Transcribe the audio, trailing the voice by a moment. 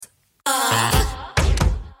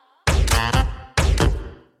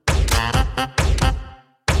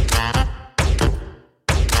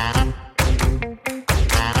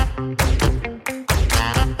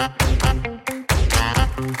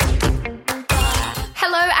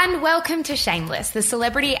and welcome to Shameless, the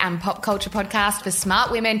celebrity and pop culture podcast for smart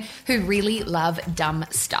women who really love dumb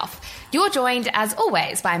stuff. You're joined, as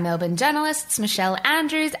always, by Melbourne journalists Michelle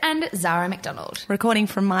Andrews and Zara McDonald. Recording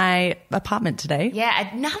from my apartment today. Yeah,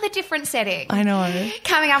 another different setting. I know.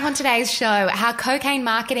 Coming up on today's show, how cocaine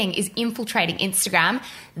marketing is infiltrating Instagram,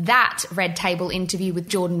 that Red Table interview with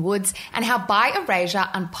Jordan Woods, and how bi erasure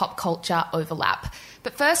and pop culture overlap.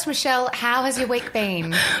 But first, Michelle, how has your week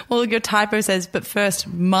been? Well, your typo says, but first,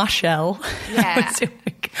 Michelle. Yeah. How was your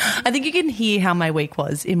week? I think you can hear how my week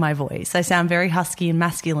was in my voice. I sound very husky and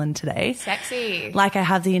masculine today. Sexy. Like I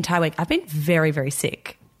have the entire week. I've been very, very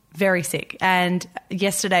sick. Very sick. And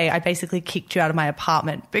yesterday I basically kicked you out of my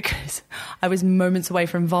apartment because I was moments away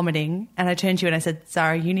from vomiting, and I turned to you and I said,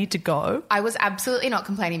 Zara, you need to go. I was absolutely not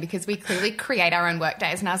complaining because we clearly create our own work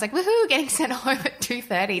days, and I was like, woohoo, getting sent home at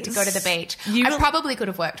 2:30 to go to the beach. I probably could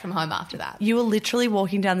have worked from home after that. You were literally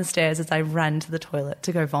walking down the stairs as I ran to the toilet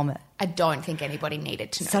to go vomit. I don't think anybody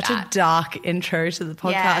needed to know Such that. a dark intro to the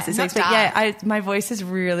podcast. Yeah, this not week. But dark. yeah, my voice is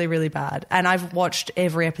really, really bad. And I've watched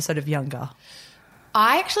every episode of Younger.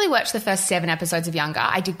 I actually watched the first 7 episodes of Younger.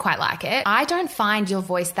 I did quite like it. I don't find your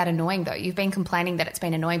voice that annoying, though. You've been complaining that it's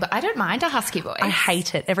been annoying, but I don't mind a husky voice. I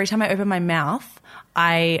hate it. Every time I open my mouth,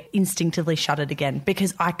 I instinctively shut it again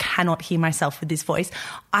because I cannot hear myself with this voice.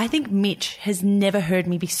 I think Mitch has never heard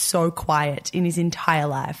me be so quiet in his entire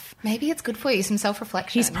life. Maybe it's good for you, some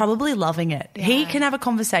self-reflection. He's probably loving it. Yeah. He can have a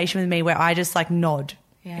conversation with me where I just nod.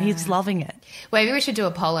 Yeah. He's loving it. Maybe we should do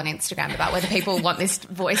a poll on Instagram about whether people want this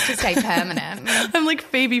voice to stay permanent. I'm like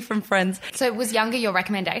Phoebe from Friends. So was Younger your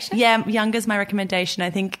recommendation? Yeah, Younger's my recommendation.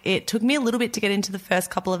 I think it took me a little bit to get into the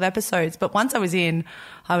first couple of episodes, but once I was in,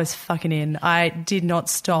 I was fucking in. I did not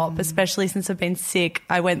stop, especially since I've been sick.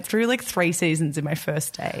 I went through 3 seasons in my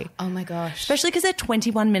first day. Oh my gosh. Especially because they're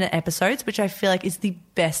 21-minute episodes, which I feel like is the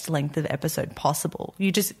best length of episode possible.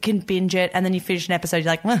 You just can binge it, and then you finish an episode, you're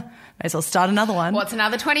like, might as well start another one. What's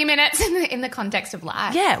another 20 minutes in the context of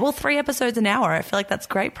life? Yeah, well, 3 episodes an hour. I feel like that's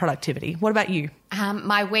great productivity. What about you?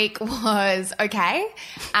 My week was okay.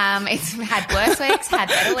 It's had worse weeks, had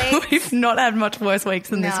better weeks. We've not had much worse weeks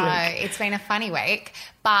than this week. No, it's been a funny week,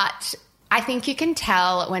 but I think you can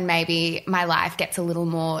tell when maybe my life gets a little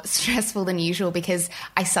more stressful than usual because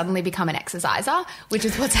I suddenly become an exerciser, which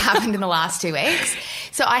is what's happened in the last 2 weeks.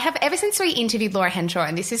 So I have, ever since we interviewed Laura Henshaw,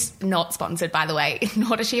 and this is not sponsored, by the way,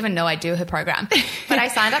 nor does she even know I do her program, but I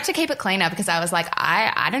signed up to Keep It Cleaner because I was like,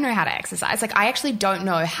 I don't know how to exercise. I actually don't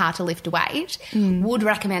know how to lift a weight. Would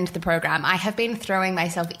recommend the program. I have been throwing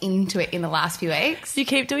myself into it in the last few weeks. You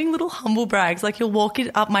keep doing little humble brags. You'll walk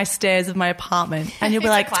up my stairs of my apartment and you'll be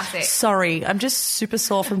like, classic. Sorry, I'm just super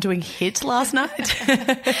sore from doing HIIT last night.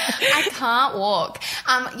 I can't walk.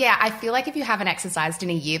 Yeah, I feel like if you haven't exercised in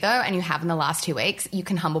a year, though, and you have in the last 2 weeks, you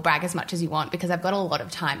can humble brag as much as you want because I've got a lot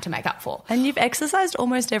of time to make up for. And you've exercised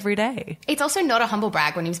almost every day. It's also not a humble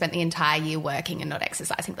brag when you've spent the entire year working and not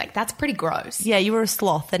exercising. That's pretty gross. Yeah, you were a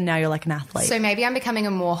sloth and now you're like an athlete. So maybe I'm becoming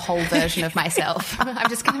a more whole version of myself.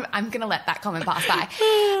 I'm gonna let that comment pass by.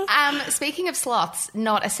 Speaking of sloths,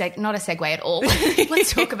 not a segue at all.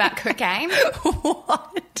 Let's talk about cocaine.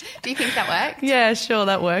 What? Do you think that works? Yeah, sure,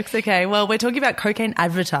 that works. Okay, well, we're talking about cocaine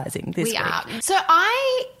advertising this week. We are. So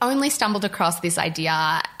I only stumbled across this idea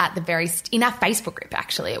at in our Facebook group,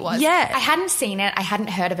 actually, it was. Yeah. I hadn't seen it, I hadn't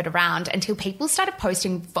heard of it around until people started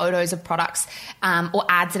posting photos of products or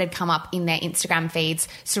ads that had come up in their Instagram feeds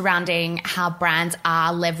surrounding how brands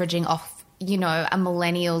are leveraging off a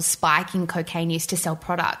millennial spike in cocaine use to sell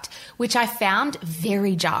product, which I found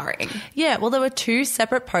very jarring. Yeah, well, there were 2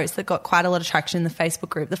 separate posts that got quite a lot of traction in the Facebook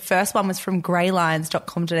group. The first one was from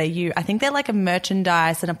greylines.com.au. I think they're like a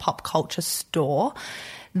merchandise and a pop culture store.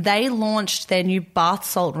 They launched their new bath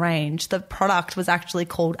salt range. The product was actually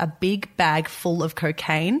called a big bag full of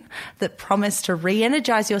cocaine that promised to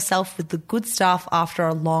re-energize yourself with the good stuff after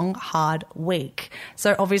a long, hard week.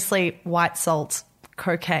 So obviously white salt,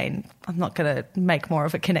 cocaine. I'm not going to make more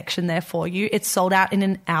of a connection there for you. It's sold out in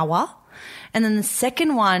an hour. And then the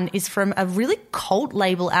second one is from a really cult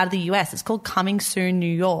label out of the US. It's called Coming Soon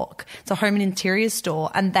New York. It's a home and interior store.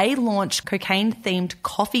 And they launched cocaine-themed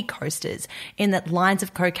coffee coasters in that lines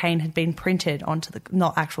of cocaine had been printed onto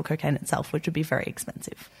not actual cocaine itself, which would be very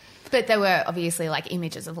expensive. But there were obviously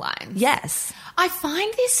images of lines. Yes. I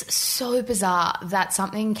find this so bizarre that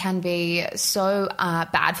something can be so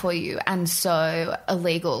bad for you and so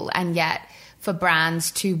illegal, and yet for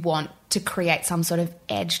brands to want to create some sort of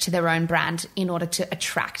edge to their own brand in order to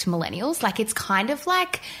attract millennials. It's kind of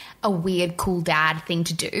like a weird cool dad thing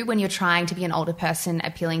to do when you're trying to be an older person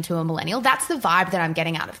appealing to a millennial. That's the vibe that I'm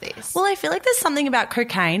getting out of this. Well, I feel like there's something about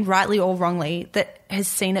cocaine, rightly or wrongly, that has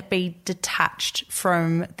seen it be detached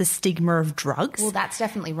from the stigma of drugs. Well, that's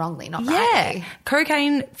definitely wrongly, not Yeah. rightly.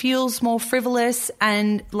 Cocaine feels more frivolous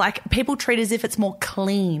and like people treat it as if it's more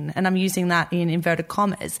clean, and I'm using that in inverted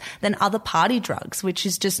commas, than other party drugs, which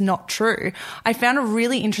is just not true. I found a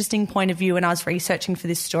really interesting point of view when I was researching for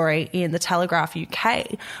this story in the Telegraph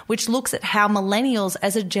UK, which looks at how millennials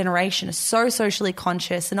as a generation are so socially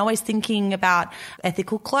conscious and always thinking about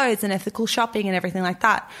ethical clothes and ethical shopping and everything like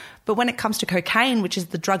that. But when it comes to cocaine, which is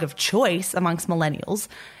the drug of choice amongst millennials,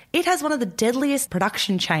 it has one of the deadliest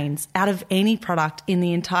production chains out of any product in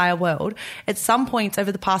the entire world. At some points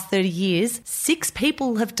over the past 30 years, 6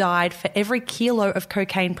 people have died for every kilo of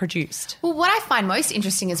cocaine produced. Well, what I find most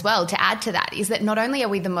interesting as well, to add to that, is that not only are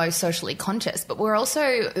we the most socially conscious, but we're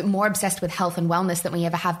also more obsessed with health and wellness than we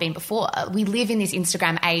ever have been before. We live in this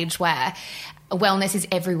Instagram age where wellness is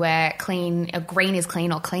everywhere, green is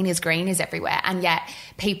clean, or clean is green is everywhere. And yet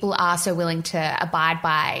people are so willing to abide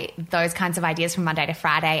by those kinds of ideas from Monday to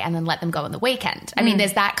Friday and then let them go on the weekend. I mean,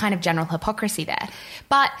 there's that kind of general hypocrisy there.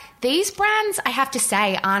 But these brands, I have to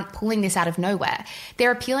say, aren't pulling this out of nowhere.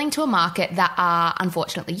 They're appealing to a market that are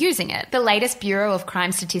unfortunately using it. The latest Bureau of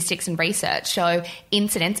Crime Statistics and Research show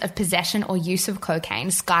incidents of possession or use of cocaine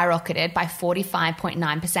skyrocketed by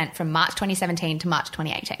 45.9% from March 2017 to March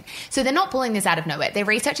 2018. So they're not pulling this out of nowhere. Their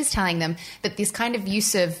research is telling them that this kind of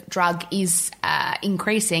use of drug is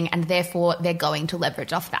increasing, and therefore they're going to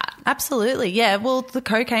leverage off that. Absolutely, yeah. Well, the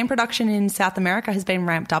cocaine production in South America has been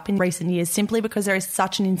ramped up in recent years simply because there is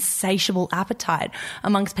such an insatiable appetite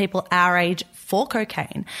amongst people our age for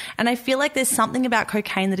cocaine. And I feel like there's something about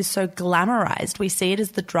cocaine that is so glamorized. We see it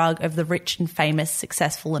as the drug of the rich and famous,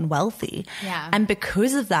 successful and wealthy. Yeah. And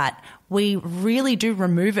because of that, we really do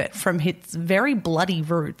remove it from its very bloody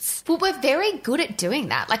roots. Well, we're very good at doing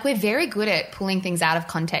that. Like, we're very good at pulling things out of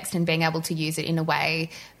context and being able to use it in a way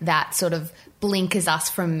that sort of blinkers us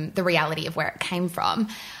from the reality of where it came from.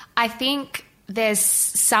 I think there's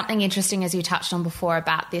something interesting, as you touched on before,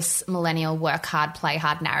 about this millennial work hard, play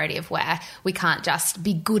hard narrative where we can't just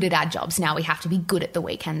be good at our jobs. Now we have to be good at the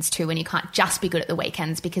weekends too. And you can't just be good at the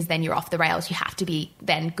weekends because then you're off the rails. You have to be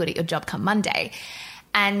then good at your job come Monday.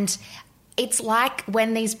 And it's like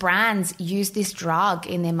when these brands use this drug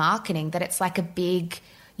in their marketing, that it's like a big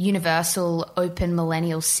universal open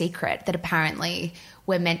millennial secret that apparently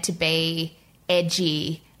we're meant to be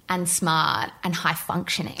edgy and smart and high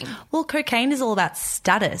functioning. Well, cocaine is all about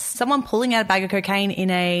status. Someone pulling out a bag of cocaine in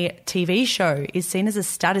a TV show is seen as a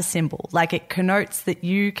status symbol. Like, it connotes that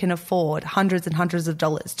you can afford hundreds and hundreds of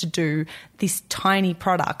dollars to do this tiny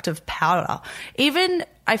product of powder. Even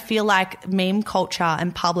I feel like meme culture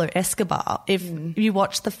and Pablo Escobar, if you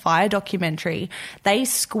watch the Fire documentary, they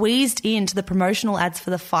squeezed into the promotional ads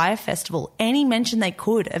for the Fire Festival any mention they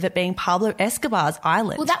could of it being Pablo Escobar's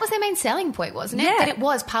island. Well, that was their main selling point, wasn't it? Yeah. That it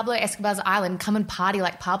was Pablo Escobar's island, come and party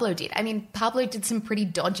like Pablo did. I mean, Pablo did some pretty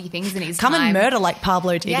dodgy things in his Come time. and murder like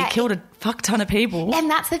Pablo did. Yeah. He killed a fuck ton of people. And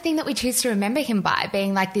that's the thing that we choose to remember him by,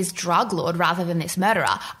 being like this drug lord rather than this murderer.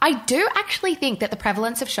 I do actually think that the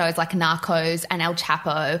prevalence of shows like Narcos and El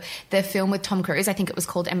Chapo, the film with Tom Cruise, I think it was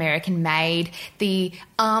called American Made, the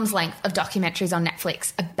arm's length of documentaries on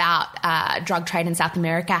Netflix about drug trade in South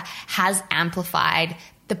America has amplified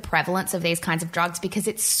the prevalence of these kinds of drugs, because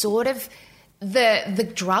it's sort of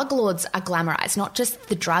the drug lords are glamorized, not just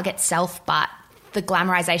the drug itself, but the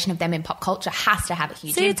glamorization of them in pop culture has to have a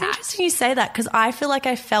huge See, impact. it's interesting you say that, because I feel like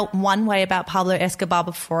I felt one way about Pablo Escobar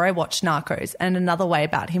before I watched Narcos and another way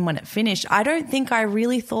about him when it finished. I don't think I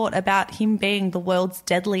really thought about him being the world's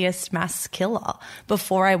deadliest mass killer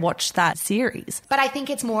before I watched that series. But I think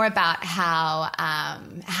it's more about how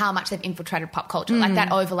much they've infiltrated pop culture. Like,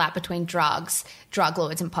 that overlap between drugs, drug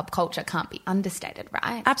lords and pop culture can't be understated,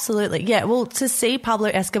 right? Absolutely. Yeah. Well, to see Pablo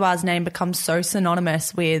Escobar's name become so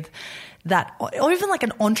synonymous with that, or even like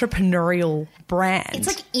an entrepreneurial brand. It's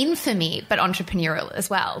like infamy, but entrepreneurial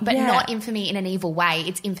as well. But Yeah. not infamy in an evil way.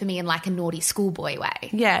 It's infamy in like a naughty schoolboy way.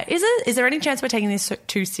 Yeah. Is there any chance we're taking this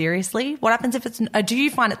too seriously? What happens if it's, do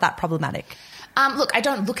you find it that problematic? Look, I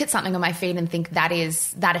don't look at something on my feed and think that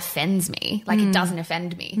offends me. Like, it doesn't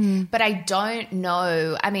offend me. But I don't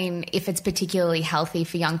know, I mean, if it's particularly healthy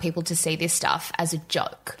for young people to see this stuff as a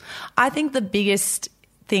joke. I think the biggest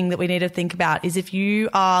thing that we need to think about is if you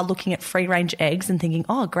are looking at free range eggs and thinking,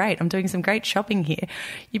 oh, great, I'm doing some great shopping here.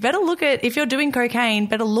 You better look at, if you're doing cocaine,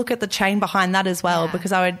 better look at the chain behind that as well, Yeah.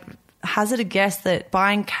 because I would hazard a guess that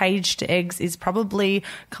buying caged eggs is probably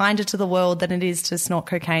kinder to the world than it is to snort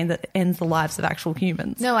cocaine that ends the lives of actual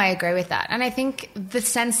humans. No, I agree with that. And I think the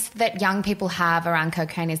sense that young people have around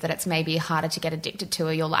cocaine is that it's maybe harder to get addicted to,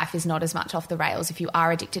 or your life is not as much off the rails if you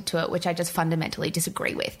are addicted to it, which I just fundamentally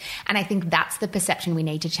disagree with. And I think that's the perception we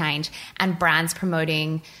need to change. And brands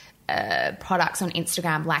promoting products on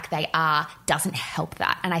Instagram like they are doesn't help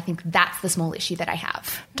that. And I think that's the small issue that I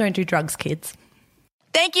have. Don't do drugs, kids.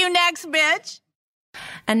 Thank you, next, bitch.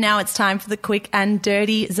 And now it's time for the quick and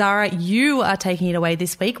dirty. Zara, you are taking it away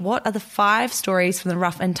this week. What are the 5 stories from the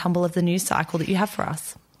rough and tumble of the news cycle that you have for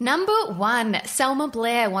us? Number 1, Selma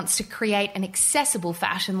Blair wants to create an accessible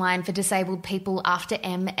fashion line for disabled people after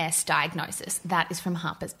MS diagnosis. That is from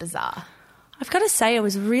Harper's Bazaar. I've got to say, I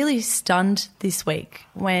was really stunned this week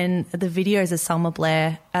when the videos of Selma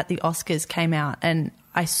Blair at the Oscars came out, and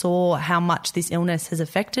I saw how much this illness has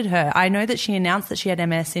affected her. I know that she announced that she had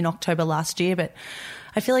MS in October last year, but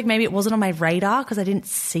I feel like maybe it wasn't on my radar because I didn't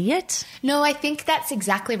see it. No, I think that's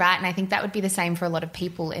exactly right. And I think that would be the same for a lot of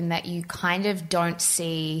people, in that you kind of don't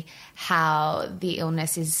see how the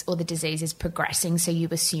illness is, or the disease is progressing. So you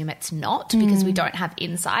assume it's not, because we don't have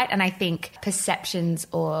insight. And I think perceptions,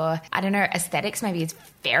 or I don't know, aesthetics maybe is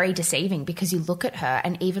very deceiving, because you look at her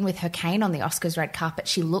and even with her cane on the Oscars red carpet,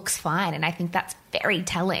 she looks fine. And I think that's very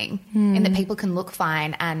telling in that people can look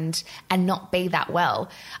fine and not be that well.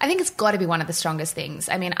 I think it's got to be one of the strongest things.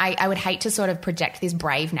 I mean, I would hate to sort of project this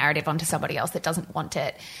brave narrative onto somebody else that doesn't want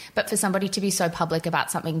it. But for somebody to be so public about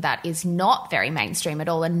something that is not very mainstream at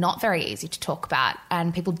all and not very easy to talk about,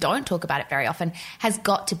 and people don't talk about it very often, has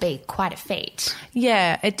got to be quite a feat.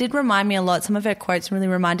 Yeah, it did remind me a lot. Some of her quotes really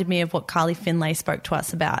reminded me of what Carly Finlay spoke to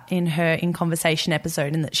us about in her In Conversation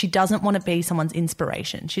episode, and that she doesn't want to be someone's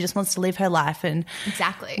inspiration. She just wants to live her life. And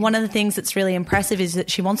exactly, one of the things that's really impressive is that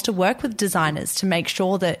she wants to work with designers to make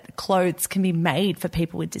sure that clothes can be made for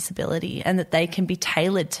people with disability, and that they can be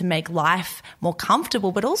tailored to make life more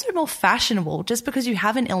comfortable but also more fashionable. Just because you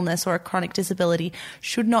have an illness or a chronic disability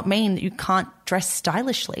should not mean that you can't dress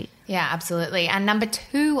stylishly. Yeah, absolutely. And number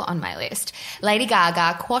 2 on my list, Lady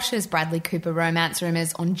Gaga quashes Bradley Cooper romance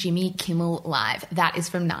rumours on Jimmy Kimmel Live. That is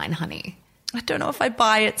from 9 Honey. I don't know if I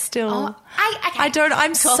buy it still. Oh, I don't.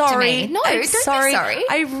 I'm Talk sorry. To me. No, I'm don't sorry. be sorry.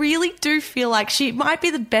 I really do feel like she might be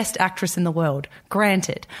the best actress in the world.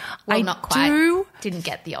 Granted. Well, not quite. Didn't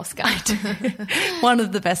get the Oscar. One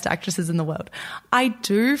of the best actresses in the world. I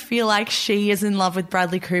do feel like she is in love with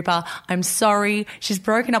Bradley Cooper. I'm sorry. She's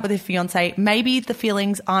broken up with her fiancé. Maybe the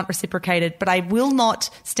feelings aren't reciprocated, but I will not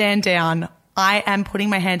stand down. I am putting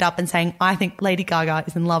my hand up and saying I think Lady Gaga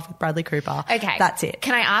is in love with Bradley Cooper. Okay. That's it.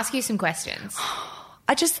 Can I ask you some questions?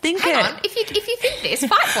 I just think Hang on. If you think this,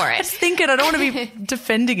 fight for it. I just think it. I don't want to be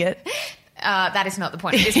defending it. That is not the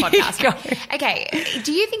point of this podcast. Okay.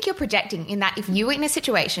 Do you think you're projecting in that if you were in a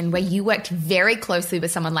situation where you worked very closely with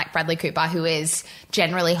someone like Bradley Cooper, who is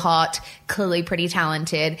generally hot, clearly pretty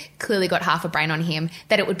talented, clearly got half a brain on him,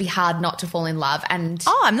 that it would be hard not to fall in love? And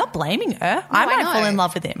I'm not blaming her. I might fall in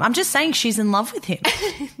love with him. I'm just saying she's in love with him.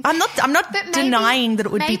 I'm not denying that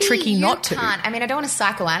it would be tricky not to. I mean, I don't want to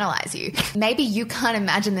psychoanalyze you. Maybe you can't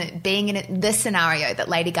imagine that being in this scenario that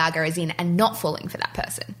Lady Gaga is in and not falling for that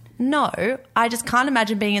person. No, I just can't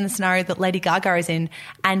imagine being in the scenario that Lady Gaga is in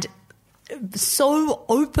and so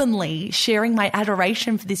openly sharing my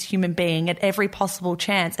adoration for this human being at every possible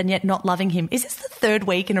chance and yet not loving him. Is this the 3rd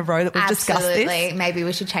week in a row that we've discussed this? Absolutely. Maybe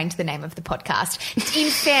we should change the name of the podcast. In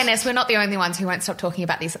fairness, we're not the only ones who won't stop talking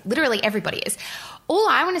about this. Literally everybody is. All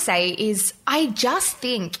I want to say is I just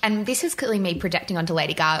think, and this is clearly me projecting onto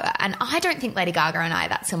Lady Gaga, and I don't think Lady Gaga and I are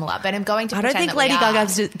that similar, but I'm going to pretend I don't think Lady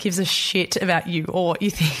Gaga gives a shit about you or what you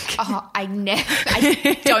think. Oh, I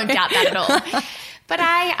don't doubt that at all. But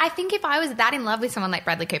I think if I was that in love with someone like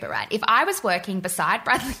Bradley Cooper, right, if I was working beside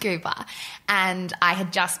Bradley Cooper and I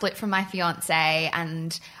had just split from my fiancé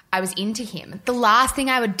and I was into him, the last thing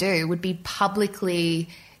I would do would be publicly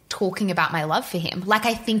talking about my love for him. Like,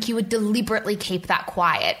 I think you would deliberately keep that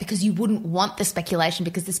quiet because you wouldn't want the speculation,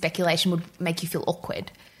 because the speculation would make you feel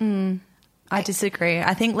awkward. I disagree.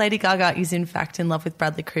 I think Lady Gaga is in fact in love with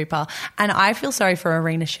Bradley Cooper, and I feel sorry for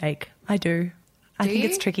Irina Shayk. I do. I think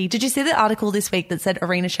it's tricky. Did you see the article this week that said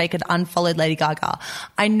Irina Shayk had unfollowed Lady Gaga?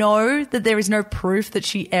 I know that there is no proof that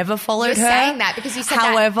she ever followed her. You're saying that because you said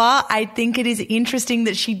However, that. I think it is interesting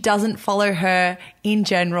that she doesn't follow her in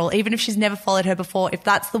general, even if she's never followed her before. If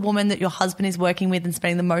that's the woman that your husband is working with and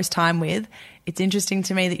spending the most time with, It's interesting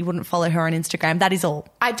to me that you wouldn't follow her on Instagram. That is all.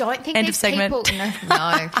 I don't think End these of segment. people... No.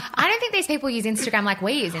 I don't think these people use Instagram like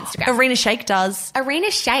we use Instagram. Arena Shayk does. Arena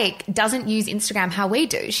Shayk doesn't use Instagram how we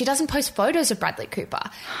do. She doesn't post photos of Bradley Cooper.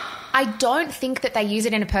 I don't think that they use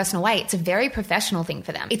it in a personal way. It's a very professional thing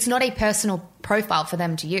for them. It's not a personal profile for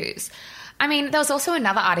them to use. I mean, there was also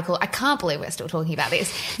another article. I can't believe we're still talking about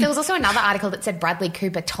this. There was also another article that said Bradley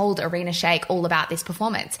Cooper told Arena Shayk all about this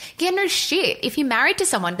performance. Yeah, no shit. If you're married to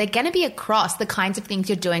someone, they're going to be across the kinds of things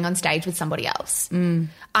you're doing on stage with somebody else. I don't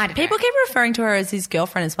know. People keep referring to her as his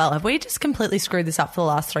girlfriend as well. Have we just completely screwed this up for the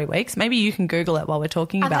last 3 weeks? Maybe you can Google it while we're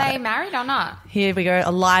talking about it. Are they married or not? Here we go,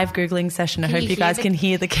 a live Googling session. I hope you guys can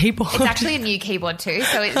hear the keyboard. It's actually a new keyboard too,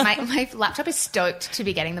 so my laptop is stoked to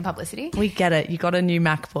be getting the publicity. We get it. You got a new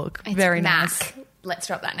MacBook. It's Very Mac. nice. Let's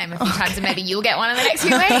drop that name a few times and maybe you'll get one in the next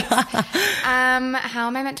few weeks. How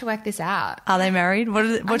am I meant to work this out? Are they married?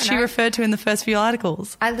 What's she referred to in the first few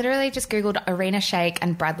articles? I literally just Googled Arena Shayk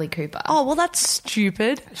and Bradley Cooper. Oh, well, that's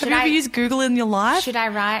stupid. Have you ever used Google in your life? Should I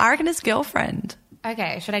write? I reckon it's girlfriend.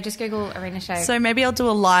 Okay, should I just Google Arena Shayk? So maybe I'll do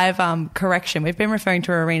a live correction. We've been referring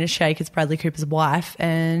to Arena Shayk as Bradley Cooper's wife,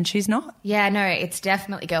 and she's not. Yeah, no, it's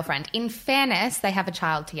definitely girlfriend. In fairness, they have a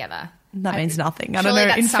child together. That means nothing. I don't Surely know.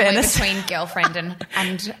 that's In somewhere fairness, between girlfriend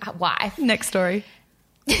and wife. Next story.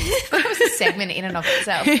 That was a segment in and of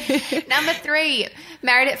itself. Number 3,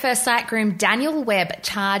 Married at First Sight groom Daniel Webb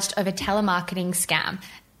charged over telemarketing scam.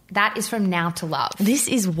 That is from Now to Love. This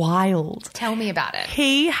is wild. Tell me about it.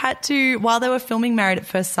 He had to, while they were filming Married at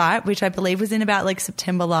First Sight, which I believe was in about like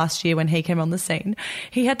September last year when he came on the scene,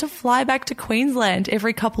 he had to fly back to Queensland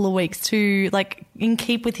every couple of weeks to like in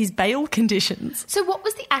keep with his bail conditions. So what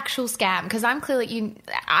was the actual scam? Because I'm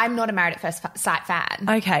not a Married at First Sight fan.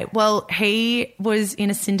 Okay, well, he was in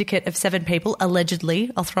a syndicate of 7 people,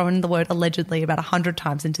 allegedly. I'll throw in the word allegedly about 100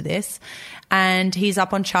 times into this. And he's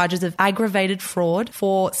up on charges of aggravated fraud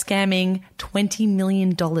for scamming $20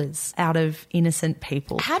 million out of innocent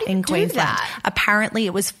people How did in you do Queensland. that? Apparently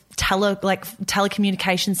it was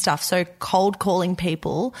telecommunication stuff, so cold calling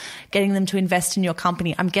people, getting them to invest in your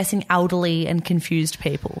company. I'm guessing elderly and confused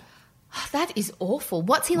people. That is awful.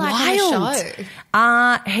 What's he like on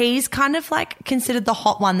the show? He's kind of like considered the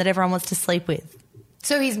hot one that everyone wants to sleep with.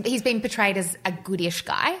 So he's been portrayed as a goodish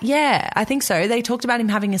guy? Yeah, I think so. They talked about him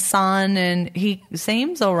having a son and he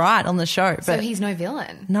seems all right on the show. But So he's no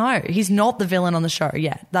villain? no, he's not the villain on the show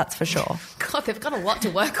yet, that's for sure. God, they've got a lot to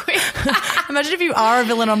work with. Imagine if you are a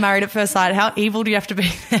villain on Married at First Sight, how evil do you have to be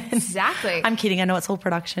then? Exactly. I'm kidding, I know it's all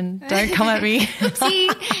production. Don't come at me. See,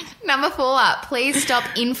 number 4, please stop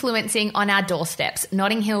influencing on our doorsteps.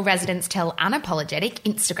 Notting Hill residents tell unapologetic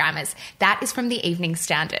Instagrammers. That is from the Evening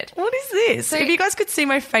Standard. What is this? So- if you guys could see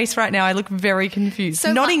my face right now, I look very confused.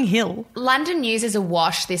 So Notting Hill. London news is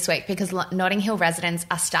awash this week because Notting Hill residents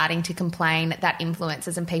are starting to complain that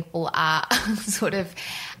influencers and people are sort of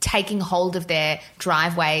taking hold of their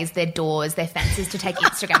driveways, their doors, their fences to take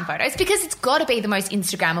Instagram photos because it's got to be the most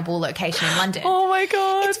Instagrammable location in London. Oh my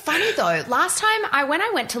God. It's funny though. Last time when I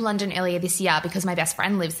went to London earlier this year because my best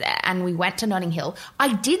friend lives there and we went to Notting Hill,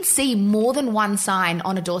 I did see more than one sign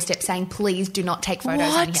on a doorstep saying, please do not take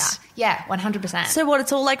photos What? in here. Yeah, 100%. So what,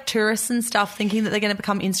 it's all like tourists and stuff thinking that they're going to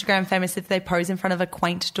become Instagram famous if they pose in front of a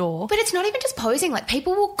quaint door? But it's not even just posing. Like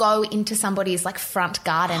people will go into somebody's like front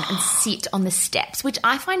garden and sit on the steps, which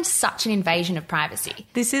I find such an invasion of privacy.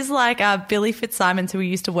 This is like Billy Fitzsimons, who we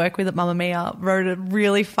used to work with at Mamma Mia, wrote a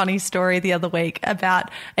really funny story the other week about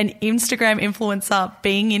an Instagram influencer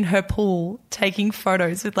being in her pool taking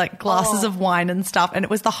photos with like glasses of wine and stuff. And it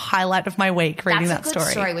was the highlight of my week reading That's that a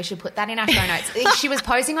good story. We should put that in our show notes. She was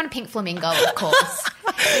posing on a pink flamingo, of course.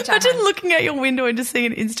 Imagine looking out your window and just seeing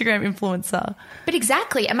an Instagram influencer. But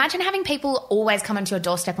exactly. Imagine having people always come onto your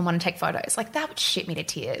doorstep and want to take photos. Like that would shit me to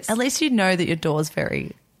tears. At least you'd know that your door's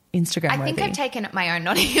very Instagram I think I've taken my own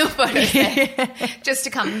Notting Hill photos there, just to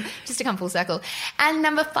come full circle. And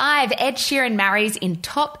number 5, Ed Sheeran marries in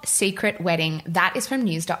top secret wedding. That is from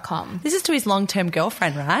news.com. This is to his long-term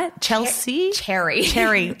girlfriend, right? Chelsea? Cherry.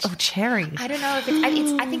 Cherry. Oh, Cherry. I don't know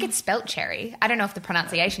if I think it's spelt Cherry. I don't know if the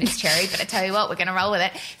pronunciation is Cherry, but I tell you what, we're going to roll with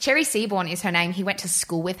it. Cherry Seaborn is her name. He went to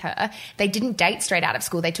school with her. They didn't date straight out of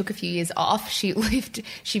school. They took a few years off. She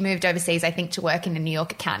moved overseas, I think, to work in a New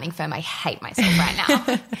York accounting firm. I hate myself right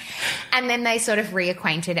now. And then they sort of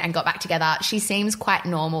reacquainted and got back together. She seems quite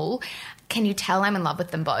normal. Can you tell I'm in love with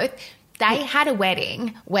them both? They had a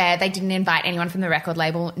wedding where they didn't invite anyone from the record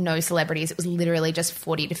label, no celebrities. It was literally just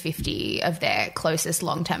 40 to 50 of their closest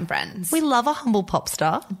long-term friends. We love a humble pop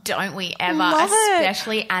star. Don't we ever? Love it.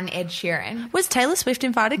 Especially an Ed Sheeran. Was Taylor Swift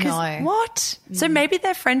invited? No. What? So maybe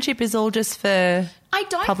their friendship is all just for I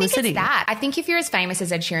don't publicity. think it's that. I think if you're as famous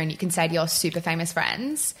as Ed Sheeran, you can say to your super famous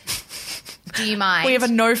friends, do you mind? We have a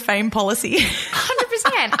no fame policy.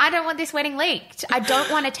 100%. I don't want this wedding leaked. I don't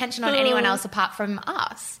want attention on anyone else apart from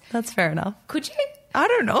us. That's fair enough. Could you? I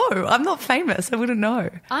don't know. I'm not famous. I wouldn't know.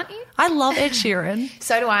 Aren't you? I love Ed Sheeran.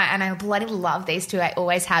 So do I, and I bloody love these two. I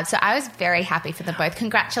always have. So I was very happy for them both.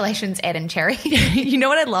 Congratulations, Ed and Cherry. You know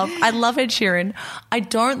what I love? I love Ed Sheeran. I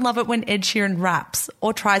don't love it when Ed Sheeran raps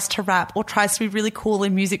or tries to rap or tries to be really cool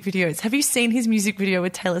in music videos. Have you seen his music video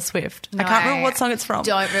with Taylor Swift? I can't remember what song it's from.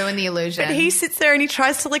 Don't ruin the illusion. But he sits there and he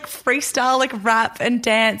tries to like freestyle, like rap and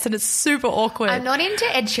dance, and it's super awkward. I'm not into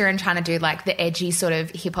Ed Sheeran trying to do like the edgy sort of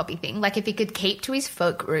hip-hoppy thing. Like if he could keep to his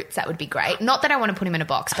folk roots, that would be great. Not that I want to put him in a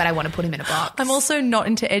box, but I want to put him in a box. I'm also not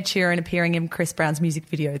into Ed Sheeran appearing in Chris Brown's music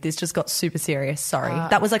video. This just got super serious. Sorry.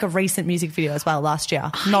 That was like a recent music video as well last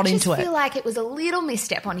year. Not into it. I just feel like it was a little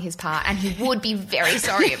misstep on his part and he would be very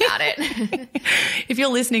sorry about it. If you're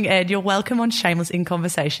listening, Ed, you're welcome on Shameless in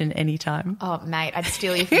Conversation anytime. Oh, mate, I'd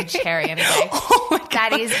steal you from Cherry any day. Oh my God.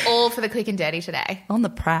 That is all for the quick and dirty today. On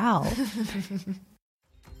the prowl.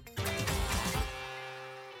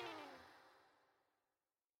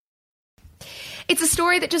 It's a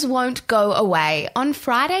story that just won't go away. On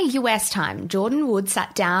Friday, US time, Jordyn Woods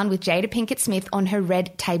sat down with Jada Pinkett Smith on her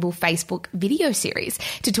Red Table Facebook video series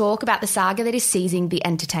to talk about the saga that is seizing the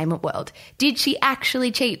entertainment world. Did she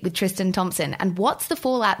actually cheat with Tristan Thompson? And what's the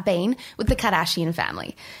fallout been with the Kardashian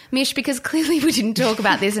family? Mish, because clearly we didn't talk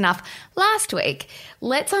about this enough last week,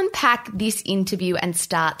 let's unpack this interview and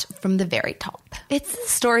start from the very top. It's a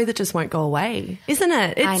story that just won't go away, isn't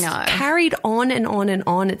it? It's I know. Carried on and on and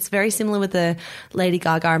on. It's very similar with the Lady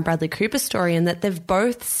Gaga and Bradley Cooper story in that they've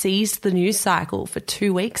both seized the news cycle for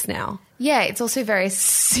 2 weeks now. Yeah, it's also very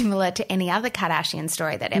similar to any other Kardashian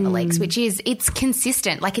story that ever leaks, which is it's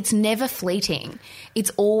consistent. Like, it's never fleeting.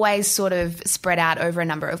 It's always sort of spread out over a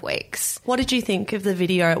number of weeks. What did you think of the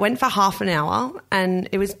video? It went for half an hour and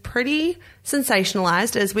it was pretty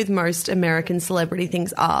sensationalized, as with most American celebrity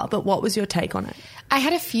things are. But what was your take on it? I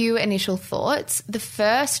had a few initial thoughts. The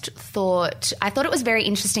first thought, I thought it was very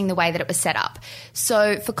interesting the way that it was set up.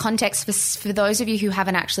 So for context, for those of you who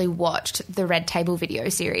haven't actually watched the Red Table video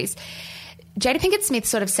series, Jada Pinkett Smith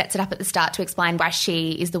sort of sets it up at the start to explain why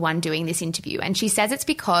she is the one doing this interview. And she says it's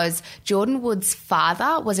because Jordyn Woods'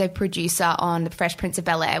 father was a producer on The Fresh Prince of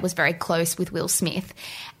Bel-Air, was very close with Will Smith.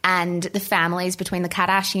 And the families between the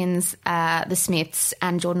Kardashians, the Smiths,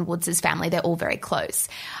 and Jordyn Woods' family, they're all very close.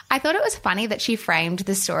 I thought it was funny that she framed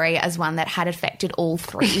the story as one that had affected all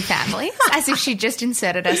three families, as if she just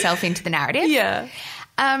inserted herself into the narrative. Yeah.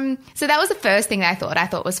 So that was the first thing that I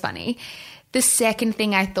thought was funny. The second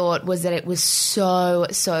thing I thought was that it was so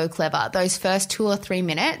clever. Those first 2 or 3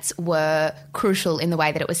 minutes were crucial in the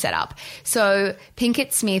way that it was set up. So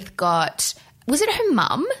Pinkett Smith got, was it her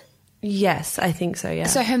mum? Yes, I think so, yeah.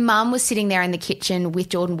 So her mum was sitting there in the kitchen with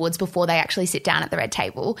Jordyn Woods before they actually sit down at the Red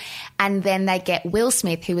Table. And then they get Will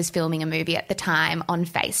Smith, who was filming a movie at the time, on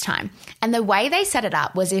FaceTime. And the way they set it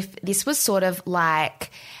up was if this was sort of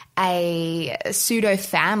like a pseudo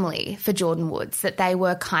family for Jordyn Woods, that they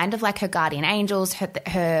were kind of like her guardian angels,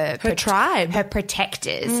 her tribe, her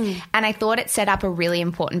protectors. And I thought it set up a really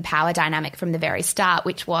important power dynamic from the very start,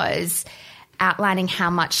 which was outlining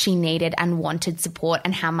how much she needed and wanted support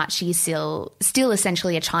and how much she is still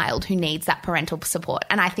essentially a child who needs that parental support.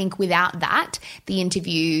 And I think without that, the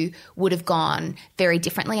interview would have gone very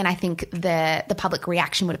differently, and I think the public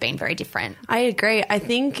reaction would have been very different. I agree. I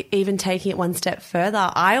think even taking it one step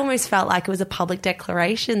further, I almost felt like it was a public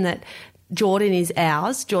declaration that Jordyn is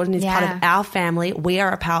ours. Jordyn is part of our family. We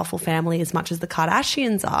are a powerful family as much as the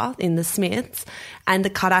Kardashians are in the Smiths. And the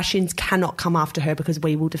Kardashians cannot come after her because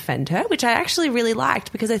we will defend her, which I actually really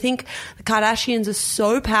liked, because I think the Kardashians are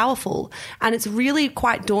so powerful and it's really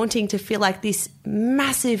quite daunting to feel like this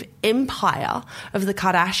massive empire of the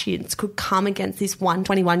Kardashians could come against this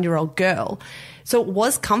 21-year-old girl. So it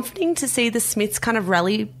was comforting to see the Smiths kind of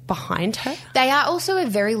rally behind her. They are also a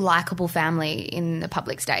very likeable family in the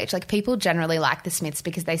public stage. Like, people generally like the Smiths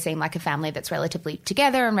because they seem like a family that's relatively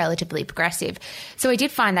together and relatively progressive. So I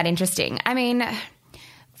did find that interesting. I mean,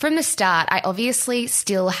 From the start, I obviously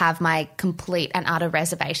still have my complete and utter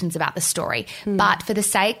reservations about the story. But for the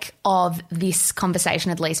sake of this conversation,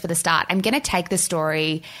 at least for the start, I'm going to take the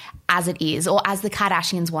story as it is, or as the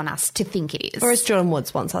Kardashians want us to think it is. Or as Jordyn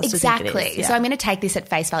Woods wants us to think it is. Exactly. So I'm going to take this at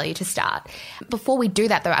face value to start. Before we do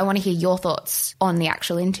that, though, I want to hear your thoughts on the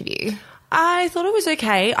actual interview. I thought it was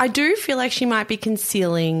okay. I do feel like she might be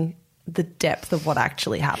concealing the depth of what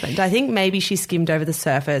actually happened. I think maybe she skimmed over the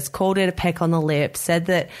surface, called it a peck on the lip, said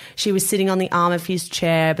that she was sitting on the arm of his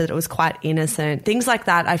chair, but that it was quite innocent. Things like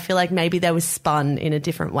that. I feel like maybe they were spun in a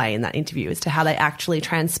different way in that interview as to how they actually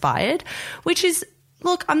transpired, which is,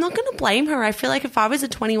 look, I'm not going to blame her. I feel like if I was a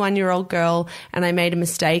 21-year-old girl and I made a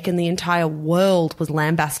mistake and the entire world was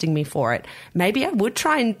lambasting me for it, maybe I would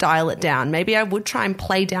try and dial it down. Maybe I would try and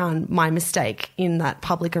play down my mistake in that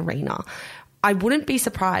public arena. I wouldn't be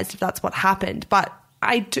surprised if that's what happened. But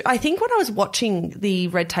I think when I was watching the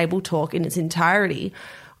Red Table Talk in its entirety,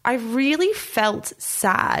 I really felt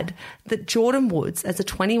sad that Jordyn Woods, as a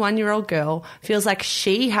 21-year-old girl, feels like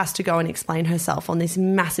she has to go and explain herself on this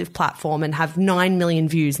massive platform and have 9 million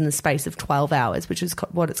views in the space of 12 hours, which is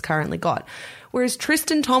what it's currently got. Whereas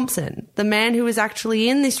Tristan Thompson, the man who was actually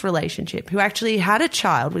in this relationship, who actually had a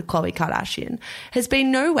child with Khloe Kardashian, has been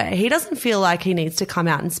nowhere. He doesn't feel like he needs to come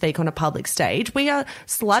out and speak on a public stage. We are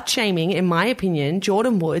slut-shaming, in my opinion,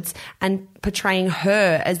 Jordyn Woods and portraying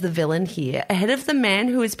her as the villain here ahead of the man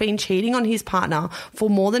who has been cheating on his partner for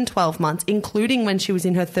more than 12 months, including when she was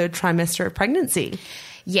in her 3rd trimester of pregnancy.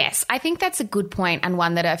 Yes, I think that's a good point, and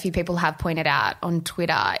one that a few people have pointed out on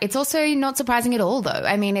Twitter. It's also not surprising at all, though.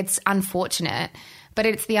 I mean, it's unfortunate, but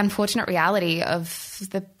it's the unfortunate reality of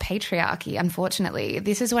the patriarchy, unfortunately.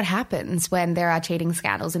 This is what happens when there are cheating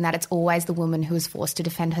scandals, in that it's always the woman who is forced to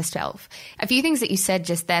defend herself. A few things that you said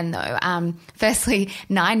just then, though. Firstly,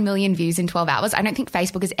 9 million views in 12 hours. I don't think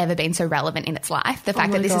Facebook has ever been so relevant in its life. The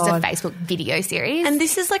fact that this is a Facebook video series. And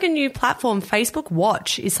this is like a new platform. Facebook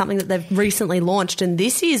Watch is something that they've recently launched, and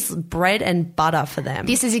this is bread and butter for them.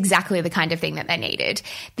 This is exactly the kind of thing that they needed.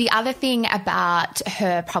 The other thing about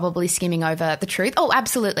her probably skimming over the truth, oh,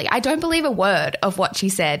 absolutely. I don't believe a word of what she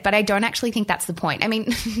said, but I don't actually think that's the point. I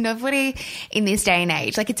mean, nobody in this day and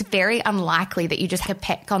age, like, it's very unlikely that you just have a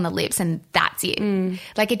peck on the lips and that's it.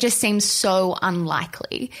 Like, it just seems so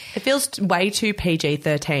unlikely. It feels way too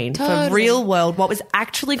PG-13 for real world, what was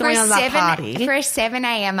actually going on at that party. For a 7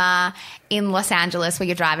 a.m. in Los Angeles where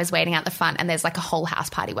your driver's waiting out the front and there's like a whole house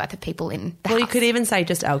party worth of people in the house. Well, you could even say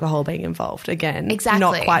just alcohol being involved. Again, exactly.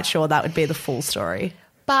 Not quite sure that would be the full story.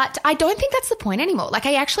 But I don't think that's the point anymore. Like,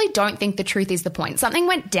 I actually don't think the truth is the point. Something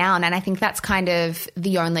went down, and I think that's kind of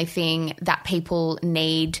the only thing that people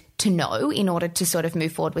need to know in order to sort of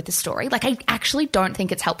move forward with the story. Like, I actually don't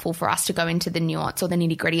think it's helpful for us to go into the nuance or the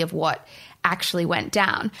nitty-gritty of what actually went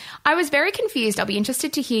down. I was very confused. I'll be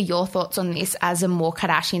interested to hear your thoughts on this as a more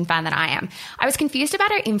Kardashian fan than I am. I was confused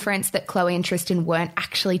about her inference that Khloe and Tristan weren't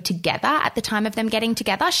actually together at the time of them getting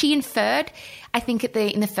together. She inferred, I think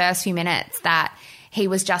in the first few minutes, that he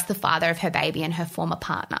was just the father of her baby and her former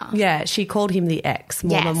partner. Yeah, she called him the ex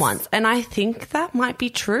more than once. And I think that might be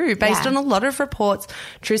true. Based on a lot of reports,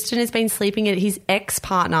 Tristan has been sleeping at his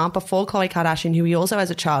ex-partner before Khloe Kardashian, who he also has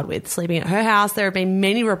a child with, sleeping at her house. There have been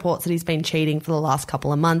many reports that he's been cheating for the last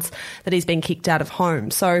couple of months, that he's been kicked out of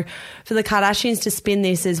home. So for the Kardashians to spin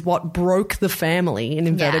this as what broke the family, in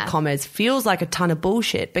inverted commas, feels like a ton of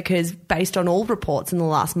bullshit, because based on all reports in the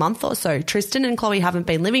last month or so, Tristan and Khloe haven't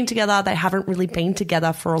been living together. They haven't really been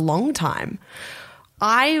together for a long time.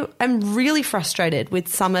 I am really frustrated with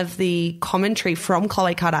some of the commentary from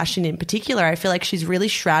Khloe Kardashian in particular. I feel like she's really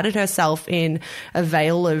shrouded herself in a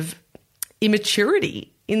veil of immaturity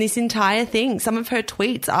in this entire thing. Some of her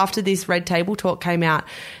tweets after this Red Table Talk came out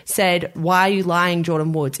said, "Why are you lying,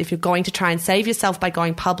 Jordyn Woods? If you're going to try and save yourself by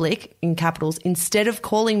going public, in capitals, instead of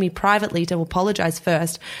calling me privately to apologize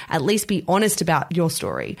first, at least be honest about your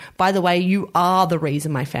story. By the way, you are the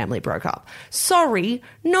reason my family broke up." Sorry,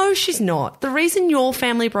 no, she's not. The reason your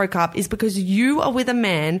family broke up is because you are with a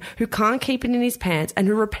man who can't keep it in his pants and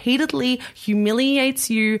who repeatedly humiliates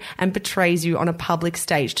you and betrays you on a public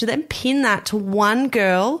stage. To then pin that to one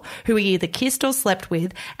girl who he either kissed or slept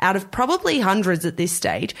with out of probably hundreds at this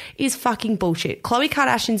stage is fucking bullshit. Khloe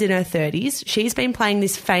Kardashian's in her 30s. She's been playing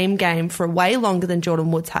this fame game for way longer than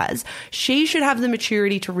Jordyn Woods has. She should have the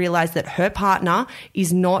maturity to realize that her partner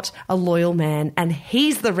is not a loyal man and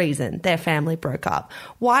he's the reason their family broke up.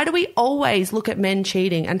 Why do we always look at men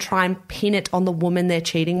cheating and try and pin it on the woman they're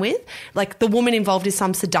cheating with? Like, the woman involved is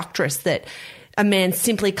some seductress that a man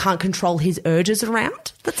simply can't control his urges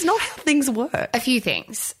around? That's not how things work. A few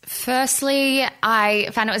things. Firstly, I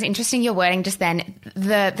found it was interesting your wording just then.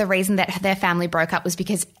 The reason that their family broke up was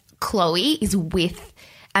because Chloe is with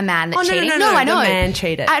a man that's cheating. No, I know. The man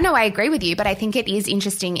cheated. No, I agree with you, but I think it is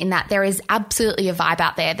interesting in that there is absolutely a vibe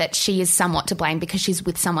out there that she is somewhat to blame because she's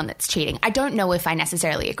with someone that's cheating. I don't know if I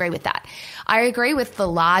necessarily agree with that. I agree with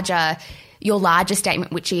your larger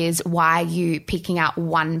statement, which is why are you picking out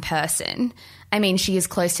one person? I mean, she is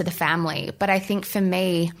close to the family, but I think for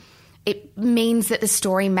me, it means that the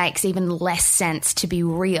story makes even less sense to be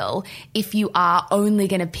real if you are only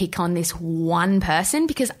going to pick on this one person,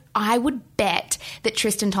 because I would bet that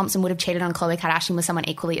Tristan Thompson would have cheated on Khloe Kardashian with someone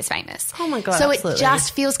equally as famous. Oh my God, so absolutely. It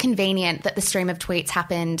just feels convenient that the stream of tweets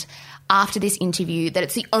happened after this interview, that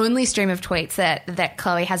it's the only stream of tweets that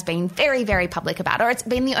Khloe has been very, very public about, or it's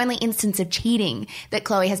been the only instance of cheating that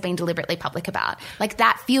Khloe has been deliberately public about. Like,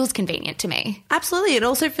 that feels convenient to me. Absolutely. It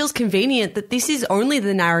also feels convenient that this is only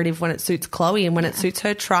the narrative when it suits Khloe and when it suits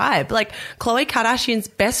her tribe. Like, Khloe Kardashian's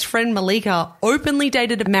best friend Malika openly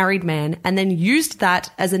dated a married man and then used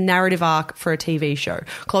that as a narrative arc for a TV show.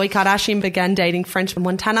 Khloe Kardashian began dating French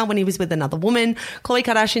Montana when he was with another woman. Khloe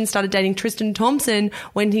Kardashian started dating Tristan Thompson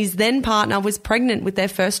when his then partner was pregnant with their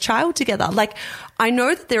first child together. Like, I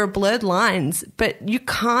know that there are blurred lines, but you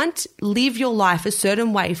can't live your life a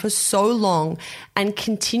certain way for so long and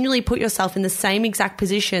continually put yourself in the same exact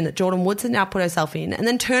position that Jordyn Woods has now put herself in and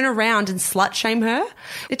then turn around and slut shame her.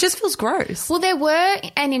 It just feels gross. Well, there were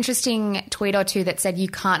an interesting tweet or two that said you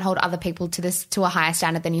can't hold other people to a higher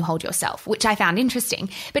standard than you hold yourself, which I found interesting.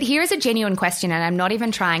 But here is a genuine question, and I'm not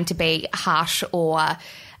even trying to be harsh or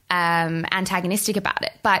antagonistic about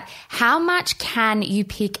it, but how much can you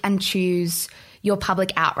pick and choose your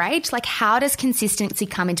public outrage? Like, how does consistency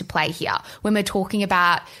come into play here when we're talking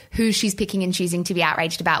about who she's picking and choosing to be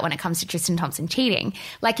outraged about when it comes to Tristan Thompson cheating?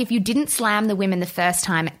 Like, if you didn't slam the women the first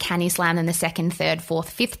time, can you slam them the second, third, fourth,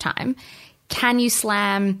 fifth time? Can you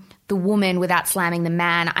slam the woman without slamming the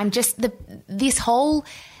man? This whole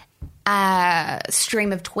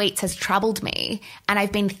stream of tweets has troubled me, and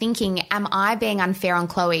I've been thinking, am I being unfair on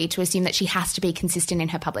Khloe to assume that she has to be consistent in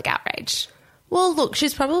her public outrage? Well, look,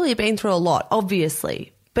 she's probably been through a lot,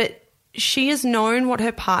 obviously, but she has known what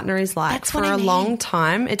her partner is like for a long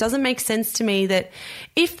time. It doesn't make sense to me that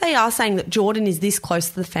if they are saying that Jordyn is this close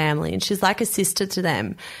to the family and she's like a sister to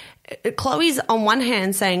them, Khloe's on one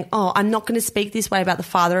hand saying, oh, I'm not going to speak this way about the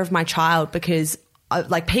father of my child because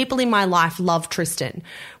people in my life love Tristan.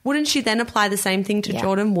 Wouldn't she then apply the same thing to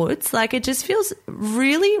Jordyn Woods? Like, it just feels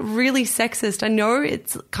really, really sexist. I know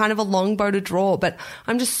it's kind of a long bow to draw, but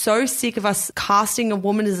I'm just so sick of us casting a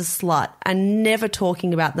woman as a slut and never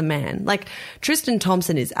talking about the man. Like, Tristan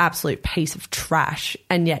Thompson is absolute piece of trash,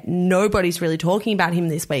 and yet nobody's really talking about him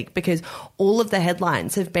this week because all of the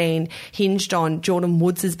headlines have been hinged on Jordyn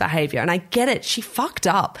Woods' behaviour. And I get it, she fucked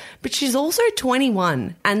up, but she's also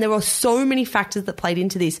 21, and there were so many factors that played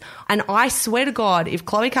into this. And I swear to God, if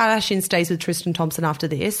Khloe Kardashian stays with Tristan Thompson after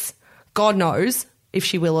this, God knows if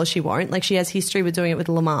she will or she won't. Like, she has history with doing it with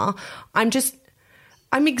Lamar.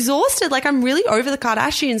 I'm exhausted. Like, I'm really over the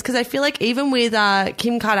Kardashians because I feel like even with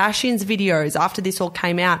Kim Kardashian's videos after this all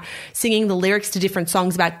came out, singing the lyrics to different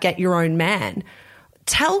songs about get your own man,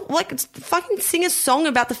 fucking sing a song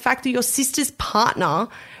about the fact that your sister's partner,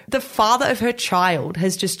 the father of her child,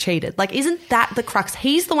 has just cheated. Like, isn't that the crux?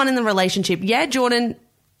 He's the one in the relationship. Yeah, Jordyn,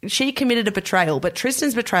 she committed a betrayal, but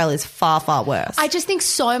Tristan's betrayal is far, far worse. I just think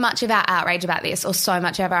so much of our outrage about this, or so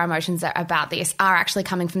much of our emotions about this, are actually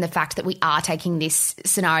coming from the fact that we are taking this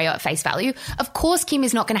scenario at face value. Of course, Kim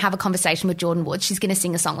is not going to have a conversation with Jordyn Woods. She's going to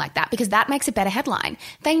sing a song like that because that makes a better headline.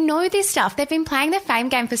 They know this stuff. They've been playing their fame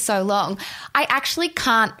game for so long. I actually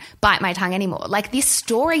can't bite my tongue anymore. Like, this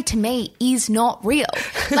story to me is not real.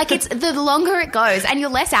 Like, it's the longer it goes, and you're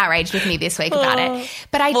less outraged with me this week about it.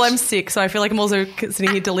 But I'm sick, so I feel like I'm also sitting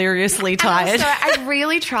here deliriously tired. So I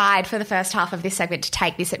really tried for the first half of this segment to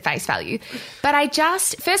take this at face value. But I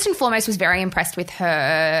just, first and foremost, was very impressed with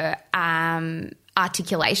her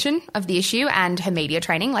articulation of the issue and her media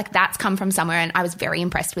training. Like, that's come from somewhere, and I was very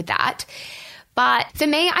impressed with that. But for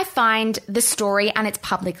me, I find the story and its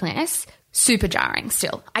publicness super jarring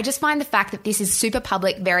still. I just find the fact that this is super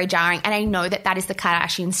public very jarring, and I know that that is the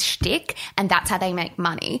Kardashians' shtick and that's how they make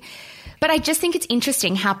money. But I just think it's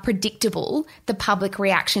interesting how predictable the public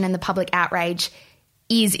reaction and the public outrage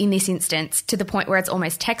is in this instance to the point where it's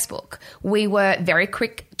almost textbook. We were very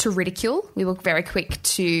quick to ridicule. We were very quick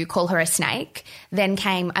to call her a snake. Then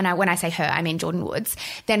came, and when I say her, I mean Jordyn Woods.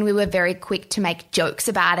 Then we were very quick to make jokes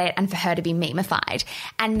about it and for her to be memeified.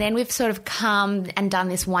 And then we've sort of come and done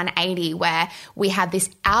this 180 where we have this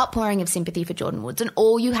outpouring of sympathy for Jordyn Woods, and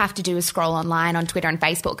all you have to do is scroll online on Twitter and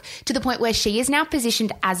Facebook to the point where she is now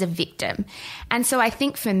positioned as a victim. And so I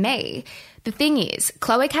think for me, the thing is,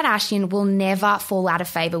 Khloe Kardashian will never fall out of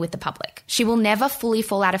favour with the public. She will never fully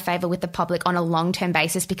fall out of favour with the public on a long-term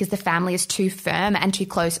basis because the family is too firm and too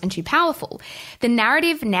close and too powerful. The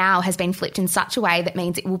narrative now has been flipped in such a way that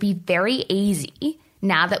means it will be very easy,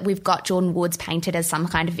 now that we've got Jordyn Woods painted as some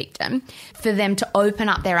kind of victim, for them to open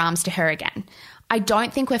up their arms to her again. I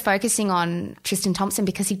don't think we're focusing on Tristan Thompson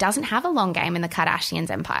because he doesn't have a long game in the Kardashians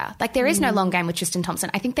empire. Like, there is no long game with Tristan Thompson.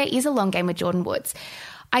 I think there is a long game with Jordyn Woods.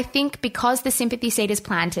 I think because the sympathy seed is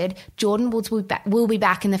planted, Jordyn Woods will be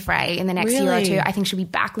back in the fray in the next year or two. I think she'll be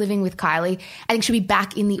back living with Kylie. I think she'll be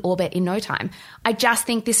back in the orbit in no time. I just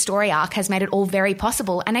think this story arc has made it all very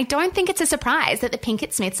possible. And I don't think it's a surprise that the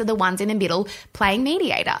Pinkett Smiths are the ones in the middle playing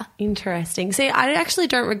mediator. Interesting. See, I actually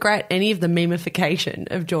don't regret any of the memification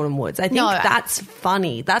of Jordyn Woods. I think that's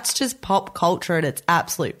funny. That's just pop culture at its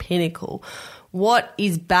absolute pinnacle. What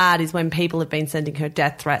is bad is when people have been sending her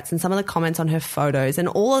death threats and some of the comments on her photos and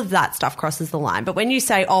all of that stuff crosses the line. But when you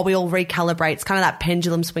say, oh, we all recalibrate, it's kind of that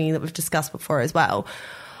pendulum swinging that we've discussed before as well.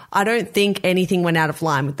 I don't think anything went out of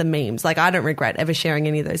line with the memes. Like, I don't regret ever sharing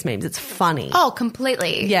any of those memes. It's funny. Oh,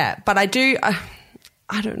 completely. Yeah, but I do...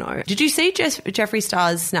 I don't know. Did you see Jeffree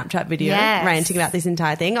Star's Snapchat video ranting about this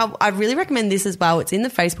entire thing? I really recommend this as well. It's in the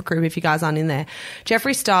Facebook group if you guys aren't in there.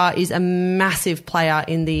 Jeffree Star is a massive player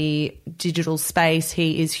in the digital space.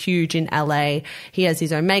 He is huge in LA. He has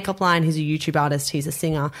his own makeup line. He's a YouTube artist. He's a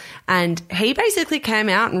singer. And he basically came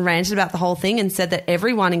out and ranted about the whole thing and said that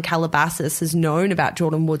everyone in Calabasas has known about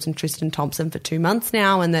Jordyn Woods and Tristan Thompson for 2 months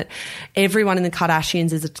now, and that everyone in the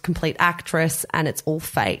Kardashians is a complete actress and it's all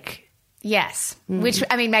fake. Yes, which,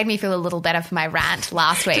 I mean, made me feel a little better for my rant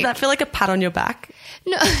last week. Did that feel like a pat on your back?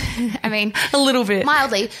 No, I mean... a little bit.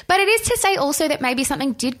 Mildly. But it is to say also that maybe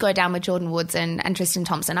something did go down with Jordyn Woods and Tristan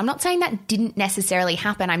Thompson. I'm not saying that didn't necessarily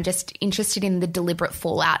happen. I'm just interested in the deliberate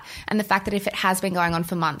fallout and the fact that if it has been going on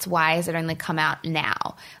for months, why has it only come out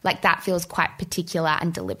now? Like, that feels quite particular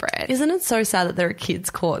and deliberate. Isn't it so sad that there are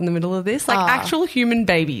kids caught in the middle of this? Like, actual human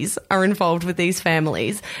babies are involved with these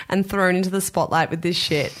families and thrown into the spotlight with this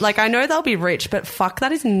shit. Like, I know they'll be rich, but fuck,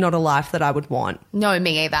 that is not a life that I would want. No,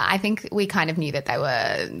 me either. I think we kind of knew that they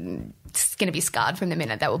were going to be scarred from the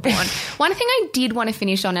minute they were born. One thing I did want to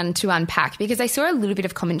finish on and to unpack, because I saw a little bit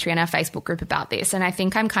of commentary on our Facebook group about this, and I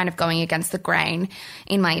think I'm kind of going against the grain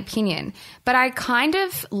in my opinion, but I kind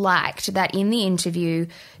of liked that in the interview,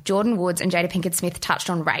 Jordyn Woods and Jada Pinkett Smith touched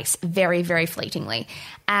on race very, very fleetingly.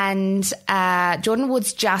 And Jordyn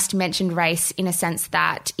Woods just mentioned race in a sense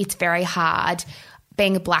that it's very hard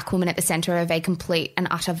being a black woman at the centre of a complete and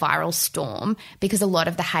utter viral storm because a lot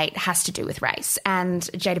of the hate has to do with race. And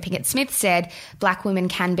Jada Pinkett Smith said, black women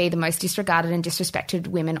can be the most disregarded and disrespected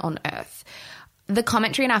women on earth. The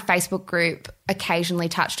commentary in our Facebook group occasionally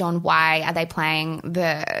touched on why are they playing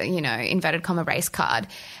the, inverted comma race card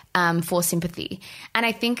for sympathy. And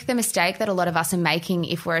I think the mistake that a lot of us are making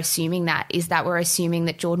if we're assuming that is that we're assuming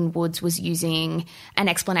that Jordyn Woods was using an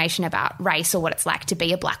explanation about race or what it's like to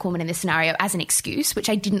be a black woman in this scenario as an excuse, which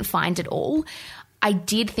I didn't find at all. I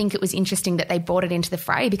did think it was interesting that they brought it into the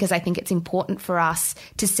fray because I think it's important for us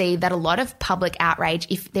to see that a lot of public outrage,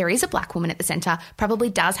 if there is a black woman at the centre,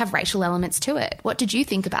 probably does have racial elements to it. What did you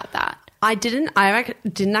think about that? I didn't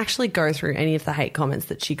actually go through any of the hate comments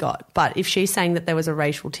that she got. But if she's saying that there was a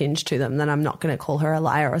racial tinge to them, then I'm not going to call her a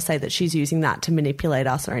liar or say that she's using that to manipulate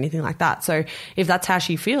us or anything like that. So if that's how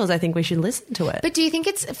she feels, I think we should listen to it. But do you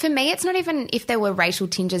think for me, it's not even if there were racial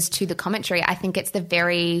tinges to the commentary. I think it's the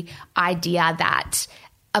very idea that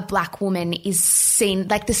a black woman is seen,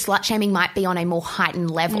 like the slut shaming might be on a more heightened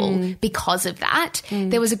level because of that.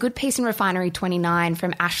 There was a good piece in Refinery 29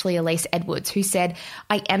 from Ashley Elise Edwards who said,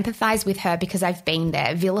 I empathise with her because I've been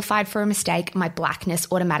there, vilified for a mistake, my blackness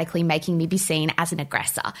automatically making me be seen as an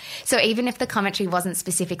aggressor. So even if the commentary wasn't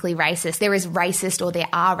specifically racist, there is racist or there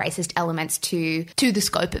are racist elements to the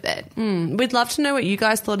scope of it. We'd love to know what you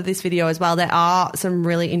guys thought of this video as well. There are some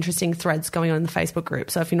really interesting threads going on in the Facebook group.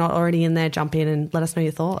 So if you're not already in there, jump in and let us know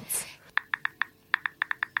your thoughts.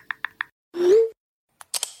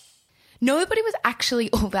 Nobody was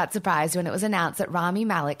actually all that surprised when it was announced that Rami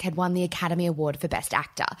Malek had won the Academy Award for Best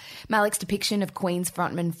Actor. Malek's depiction of Queen's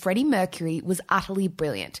frontman Freddie Mercury was utterly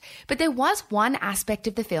brilliant. But there was one aspect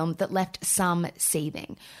of the film that left some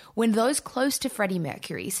seething. When those close to Freddie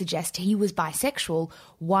Mercury suggest he was bisexual,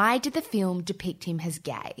 why did the film depict him as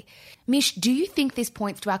gay? Mish, do you think this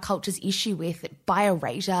points to our culture's issue with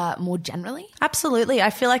bi-erasure more generally? Absolutely.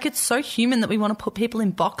 I feel like it's so human that we want to put people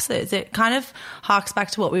in boxes. It kind of harks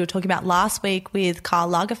back to what we were talking about last week with Karl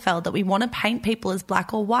Lagerfeld, that we want to paint people as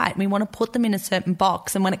black or white. We want to put them in a certain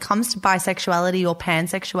box. And when it comes to bisexuality or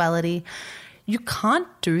pansexuality, you can't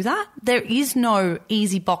do that. There is no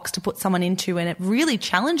easy box to put someone into, and it really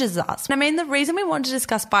challenges us. I mean, the reason we want to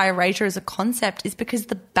discuss bi-erasure as a concept is because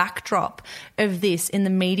the backdrop of this in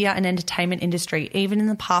the media and entertainment industry, even in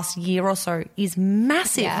the past year or so, is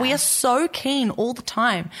massive. Yeah. We are so keen all the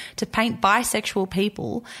time to paint bisexual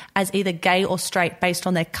people as either gay or straight based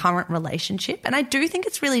on their current relationship. And I do think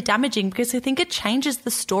it's really damaging because I think it changes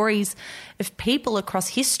the stories of people across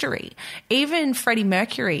history. Even Freddie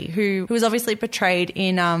Mercury, who was obviously portrayed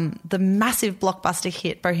in the massive blockbuster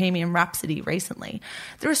hit Bohemian Rhapsody recently.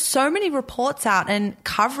 There are so many reports out and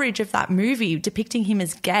coverage of that movie depicting him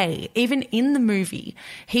as gay. Even in the movie,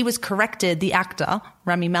 he was corrected, the actor,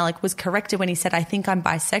 Rami Malek, was corrected when he said, "I think I'm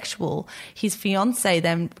bisexual." His fiancée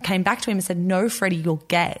then came back to him and said, "No, Freddie, you're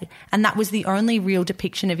gay." And that was the only real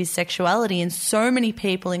depiction of his sexuality. And so many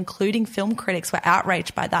people, including film critics, were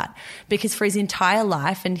outraged by that because for his entire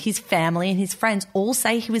life and his family and his friends all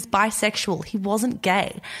say he was bisexual. He wasn't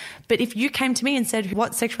gay. But if you came to me and said,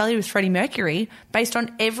 what sexuality was Freddie Mercury, based on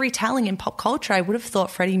every telling in pop culture, I would have thought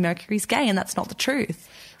Freddie Mercury's gay, and that's not the truth.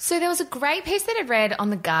 So there was a great piece that I read on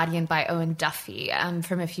The Guardian by Owen Duffy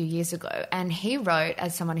from a few years ago, and he wrote,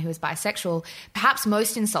 as someone who is bisexual, perhaps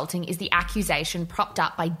most insulting is the accusation propped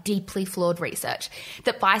up by deeply flawed research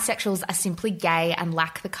that bisexuals are simply gay and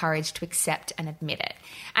lack the courage to accept and admit it.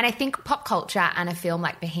 And I think pop culture and a film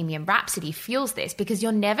like Bohemian Rhapsody fuels this because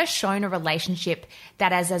you're never shown a relationship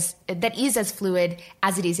that is as fluid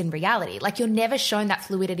as it is in reality. Like, you're never shown that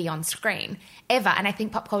fluidity on screen, ever. And I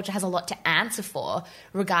think pop culture has a lot to answer for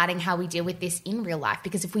regarding how we deal with this in real life,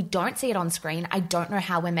 because if we don't see it on screen, I don't know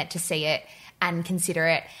how we're meant to see it and consider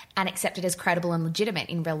it and accept it as credible and legitimate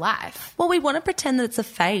in real life. Well, we want to pretend that it's a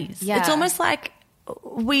phase. Yeah. It's almost like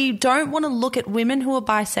we don't want to look at women who are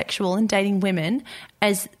bisexual and dating women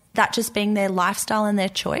as that just being their lifestyle and their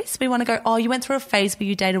choice. We want to go, oh, you went through a phase where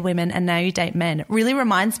you dated women and now you date men. It really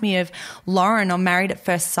reminds me of Lauren on Married at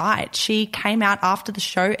First Sight. She came out after the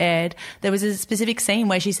show aired. There was a specific scene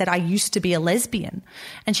where she said, "I used to be a lesbian."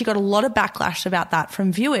 And she got a lot of backlash about that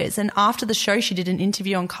from viewers. And after the show, she did an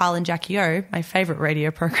interview on Kyle and Jackie O, my favourite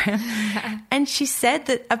radio program. And she said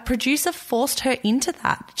that a producer forced her into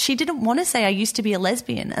that. She didn't want to say, "I used to be a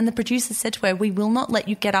lesbian." And the producer said to her, "We will not let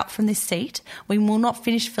you get up from this seat. We will not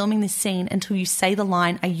finish filming this scene until you say the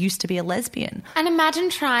line, 'I used to be a lesbian.'" And imagine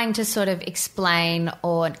trying to sort of explain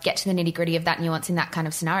or get to the nitty-gritty of that nuance in that kind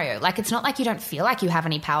of scenario. Like, it's not like you don't feel like you have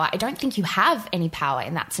any power. I don't think you have any power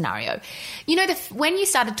in that scenario. You know, when you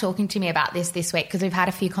started talking to me about this week, because we've had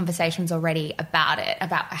a few conversations already about it,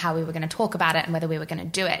 about how we were going to talk about it and whether we were going to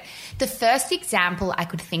do it, the first example I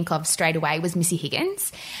could think of straight away was Missy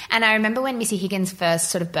Higgins. And I remember when Missy Higgins first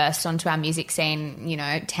sort of burst onto our music scene,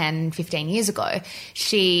 10, 15 years ago,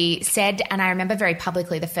 she said, and I remember very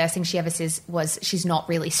publicly, the first thing she ever says was she's not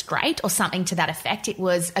really straight or something to that effect. It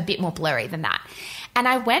was a bit more blurry than that. And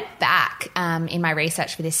I went back in my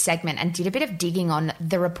research for this segment and did a bit of digging on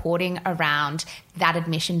the reporting around that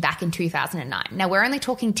admission back in 2009. Now, we're only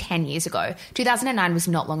talking 10 years ago. 2009 was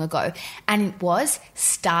not long ago. And it was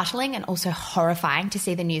startling and also horrifying to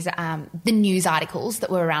see the news articles that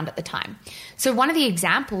were around at the time. So one of the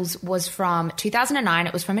examples was from 2009.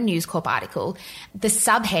 It was from a News Corp article. The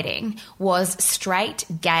subheading was "straight,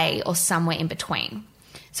 gay, or somewhere in between."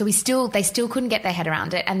 So they still couldn't get their head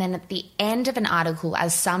around it. And then at the end of an article,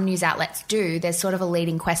 as some news outlets do, there's sort of a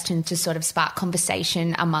leading question to sort of spark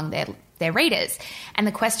conversation among their readers. And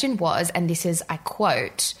the question was, and this is, I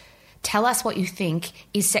quote, "Tell us what you think.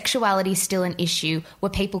 Is sexuality still an issue? Were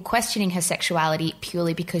people questioning her sexuality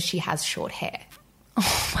purely because she has short hair?"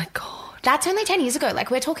 Oh, my God. That's only 10 years ago.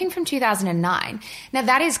 Like, we're talking from 2009. Now,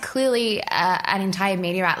 that is clearly an entire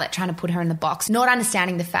media outlet trying to put her in the box, not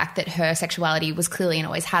understanding the fact that her sexuality was clearly and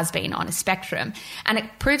always has been on a spectrum. And it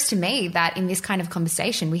proves to me that in this kind of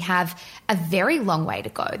conversation, we have a very long way to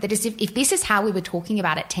go. That is, if this is how we were talking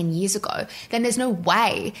about it 10 years ago, then there's no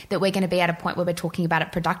way that we're going to be at a point where we're talking about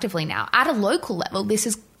it productively now. At a local level, this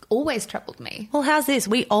is always troubled me. Well, how's this?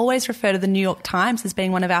 We always refer to the New York Times as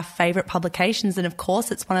being one of our favourite publications, and of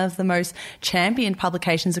course it's one of the most championed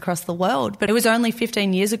publications across the world. But it was only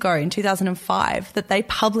 15 years ago, in 2005, that they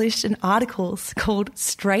published an article called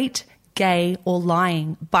Straight, Gay or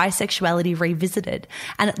Lying, Bisexuality Revisited.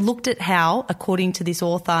 And it looked at how, according to this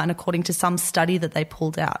author and according to some study that they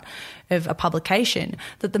pulled out of a publication,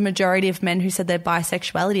 that the majority of men who said they're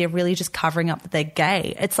bisexuality are really just covering up that they're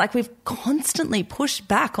gay. It's like we've constantly pushed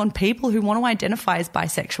back on people who want to identify as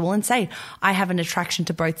bisexual and say, I have an attraction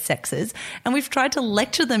to both sexes. And we've tried to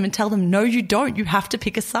lecture them and tell them, no, you don't. You have to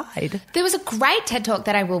pick a side. There was a great TED Talk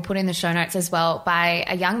that I will put in the show notes as well by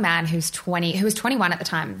a young man who was 21 at the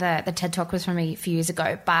time. The TED Talk was from a few years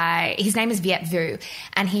ago. His name is Viet Vu,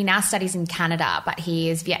 and he now studies in Canada, but he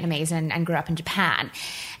is Vietnamese and grew up in Japan.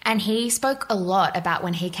 And he spoke a lot about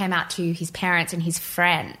when he came out to his parents and his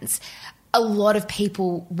friends, a lot of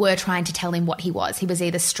people were trying to tell him what he was. He was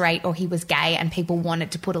either straight or he was gay, and people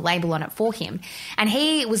wanted to put a label on it for him. And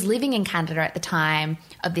he was living in Canada at the time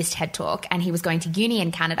of this TED Talk, and he was going to uni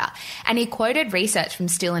in Canada. And he quoted research from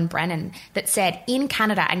Steele and Brennan that said in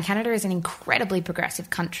Canada, and Canada is an incredibly progressive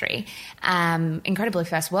country, incredibly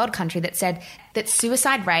first world country, that said that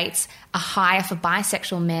suicide rates are higher for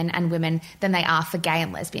bisexual men and women than they are for gay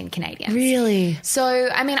and lesbian Canadians. Really? So,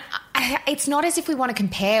 I mean, it's not as if we want to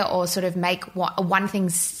compare or sort of make one thing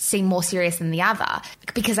seem more serious than the other,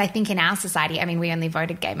 because I think in our society, I mean, we only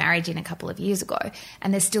voted gay marriage in a couple of years ago,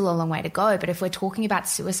 and there's still a long way to go. But if we're talking about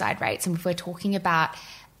suicide rates and if we're talking about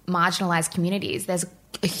marginalised communities, there's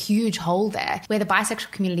a huge hole there where the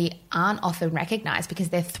bisexual community aren't often recognised because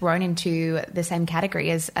they're thrown into the same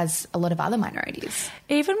category as a lot of other minorities.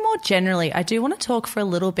 Even more generally, I do want to talk for a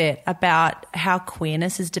little bit about how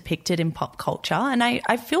queerness is depicted in pop culture. And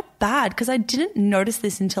I feel bad because I didn't notice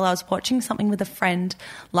this until I was watching something with a friend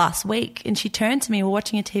last week. And she turned to me, we're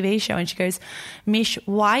watching a TV show, and she goes, Mish,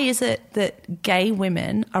 why is it that gay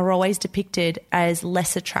women are always depicted as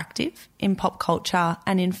less attractive in pop culture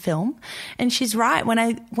and in film? And she's right.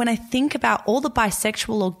 When I think about all the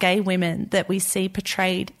bisexual or gay women that we see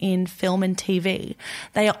portrayed in film and TV,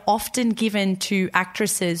 they are often given to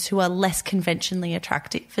actresses who are less conventionally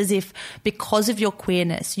attractive, as if because of your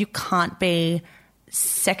queerness you can't be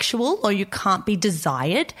sexual or you can't be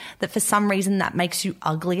desired, that for some reason that makes you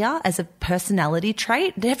uglier as a personality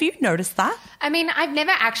trait. Have you noticed that? I mean, I've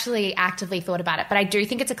never actually actively thought about it, but I do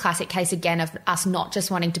think it's a classic case again of us not just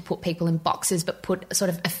wanting to put people in boxes, but put sort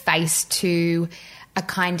of a face to a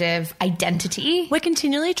kind of identity. We're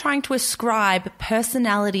continually trying to ascribe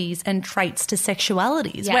personalities and traits to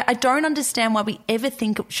sexualities, where I don't understand why we ever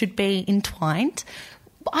think it should be entwined.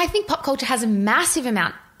 I think pop culture has a massive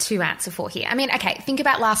amount to answer for here. I mean, okay, think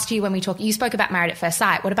about last year when you spoke about Married at First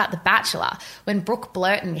Sight. What about The Bachelor? When Brooke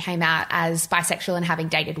Blurton came out as bisexual and having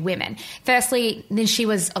dated women. Firstly, then she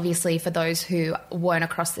was obviously, for those who weren't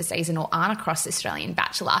across the season or aren't across the Australian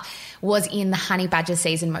Bachelor, was in the Honey Badger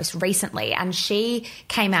season most recently. And she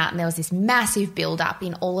came out and there was this massive build-up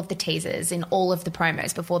in all of the teasers, in all of the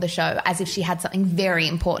promos before the show, as if she had something very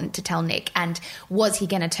important to tell Nick, and was he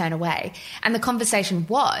going to turn away? And the conversation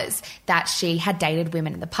was that she had dated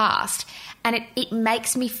women in the past. And it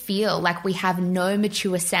makes me feel like we have no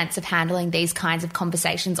mature sense of handling these kinds of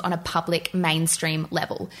conversations on a public mainstream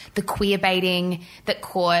level. The queer baiting that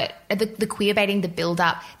caught, the queer baiting, the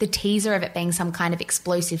build-up, the teaser of it being some kind of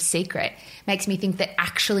explosive secret makes me think that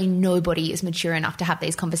actually nobody is mature enough to have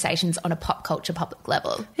these conversations on a pop culture public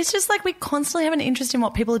level. It's just like we constantly have an interest in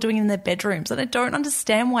what people are doing in their bedrooms, and I don't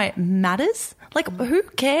understand why it matters. Like, who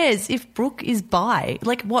cares if Brooke is bi?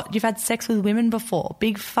 Like, what? You've had sex with women before?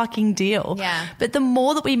 Big fucking deal. Yeah. But the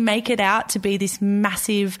more that we make it out to be this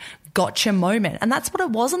massive gotcha moment, and that's what it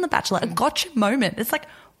was on The Bachelor, a gotcha moment. It's like,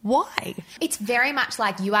 why? It's very much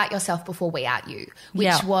like you out yourself before we out you,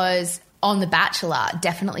 which was on The Bachelor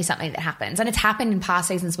definitely something that happens. And it's happened in past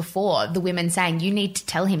seasons before, the women saying, you need to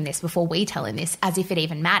tell him this before we tell him this, as if it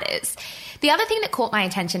even matters. The other thing that caught my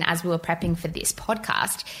attention as we were prepping for this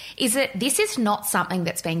podcast is that this is not something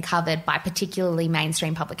that's been covered by particularly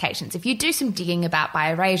mainstream publications. If you do some digging about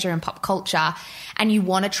bi-erasure and pop culture and you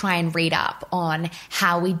want to try and read up on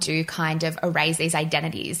how we do kind of erase these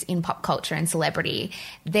identities in pop culture and celebrity,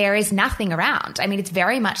 there is nothing around. I mean, it's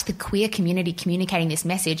very much the queer community communicating this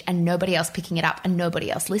message, and nobody everybody else picking it up and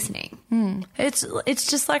nobody else listening. It's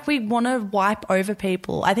just like we want to wipe over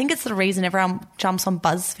people. I think it's the reason everyone jumps on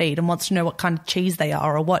BuzzFeed and wants to know what kind of cheese they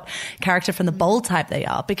are or what character from the Bold type they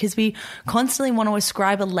are, because we constantly want to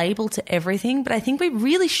ascribe a label to everything. But I think we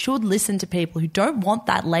really should listen to people who don't want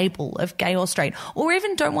that label of gay or straight, or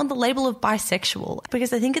even don't want the label of bisexual,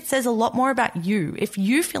 because I think it says a lot more about you. If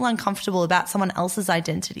you feel uncomfortable about someone else's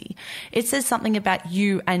identity, it says something about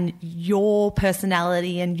you and your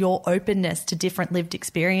personality and your openness to different lived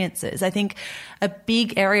experiences. I think a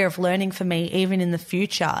big area of learning for me, even in the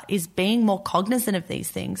future, is being more cognizant of these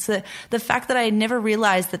things. So the fact that I never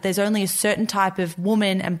realized that there's only a certain type of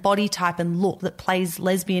woman and body type and look that plays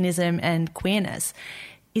lesbianism and queerness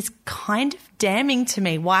is kind of damning to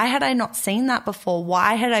me. Why had I not seen that before?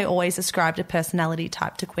 Why had I always ascribed a personality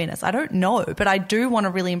type to queerness? I don't know, but I do want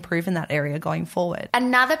to really improve in that area going forward.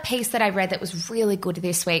 Another piece that I read that was really good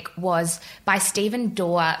this week was by Stephen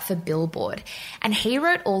Dorr for Billboard. And he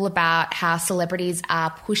wrote all about how celebrities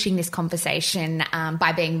are pushing this conversation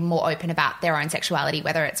by being more open about their own sexuality,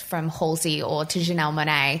 whether it's from Halsey or to Janelle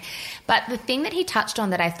Monáe. But the thing that he touched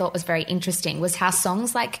on that I thought was very interesting was how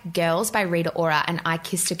songs like Girls by Rita Ora and I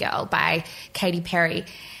Kissed a Girl by Katy Perry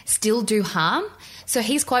still do harm. So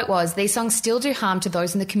his quote was, "These songs still do harm to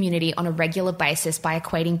those in the community on a regular basis by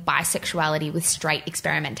equating bisexuality with straight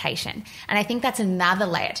experimentation." And I think that's another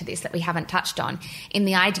layer to this that we haven't touched on, in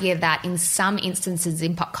the idea that in some instances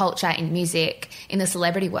in pop culture, in music, in the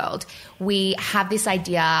celebrity world, we have this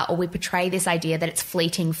idea, or we portray this idea, that it's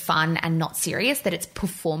fleeting fun and not serious, that it's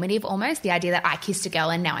performative almost, the idea that I kissed a girl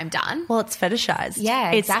and now I'm done. Well, it's fetishized.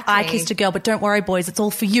 Yeah, it's, exactly. I kissed a girl, but don't worry, boys, it's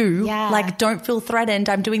all for you. Yeah. Like, don't feel threatened.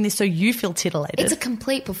 I'm doing this so you feel titillated. It's a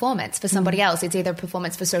complete performance for somebody else. It's either a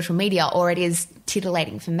performance for social media or it is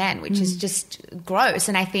titillating for men, which is just gross.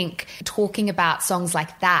 And I think talking about songs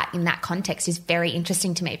like that in that context is very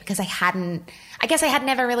interesting to me, because I guess I had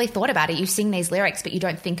never really thought about it. You sing these lyrics, but you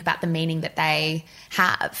don't think about the meaning that they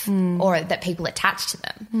have or that people attach to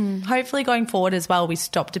them. Hopefully going forward as well, we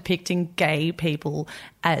stop depicting gay people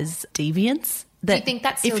as deviants. Do you think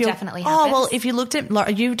that still definitely happens? Oh, well, if you looked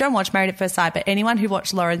at, you don't watch Married at First Sight, but anyone who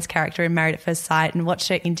watched Lauren's character in Married at First Sight and watched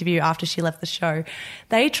her interview after she left the show,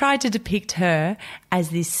 they tried to depict her as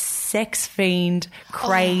this sex fiend,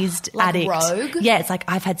 crazed like addict. Rogue? Yeah, it's like,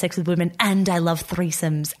 I've had sex with women and I love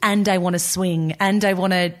threesomes and I want to swing and I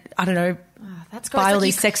want to, I don't know, that's gross. buy all Like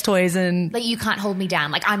these sex toys and... Like, you can't hold me down.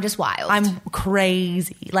 Like, I'm just wild. I'm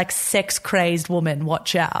crazy. Like, sex-crazed woman.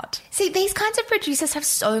 Watch out. See, these kinds of producers have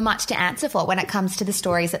so much to answer for when it comes to the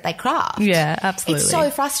stories that they craft. Yeah, absolutely. It's so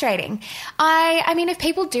frustrating. I mean, if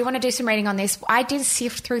people do want to do some reading on this, I did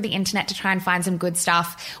sift through the internet to try and find some good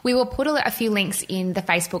stuff. We will put a few links in the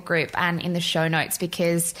Facebook group and in the show notes,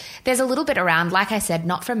 because there's a little bit around, like I said,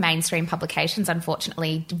 not from mainstream publications,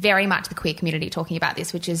 unfortunately, very much the queer community talking about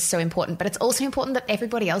this, which is so important, but it's also important that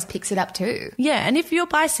everybody else picks it up too. Yeah, and if you're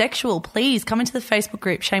bisexual, please come into the Facebook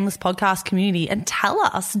group, Shameless Podcast Community, and tell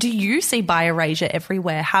us, do you see bi erasure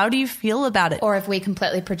everywhere? How do you feel about it? Or have we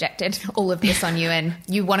completely projected all of this on you and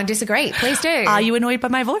you want to disagree? Please do. Are you annoyed by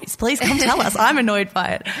my voice? Please come tell us. I'm annoyed by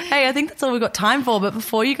it. Hey, I think that's all we've got time for, but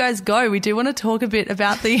before you guys go, we do want to talk a bit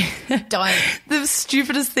about the the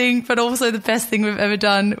stupidest thing, but also the best thing we've ever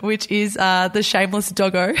done, which is the Shameless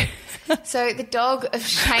doggo. So the dog of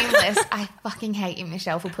Shameless, I fucking hate you,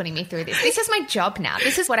 Michelle, for putting me through this. This is my job now.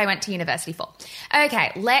 This is what I went to university for.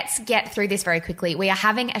 Okay, let's get through this very quickly. We are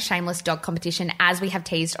having a Shameless dog competition, as we have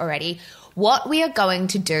teased already. What we are going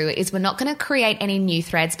to do is we're not going to create any new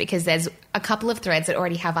threads, because there's a couple of threads that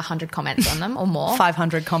already have 100 comments on them or more.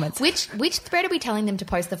 500 comments. Which thread are we telling them to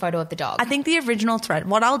post the photo of the dog? I think the original thread.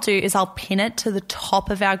 What I'll do is I'll pin it to the top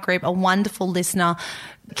of our group. A wonderful listener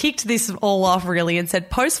kicked this all off really and said,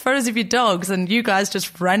 post photos of your dogs, and you guys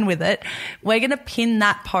just ran with it. We're going to pin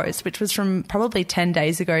that post, which was from probably 10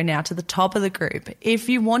 days ago now, to the top of the group. If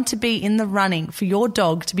you want to be in the running for your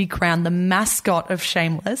dog to be crowned the mascot of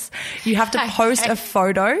Shameless, you have to post a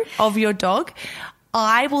photo of your dog.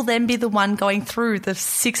 I will then be the one going through the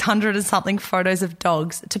 600 and something photos of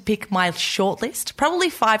dogs to pick my shortlist, probably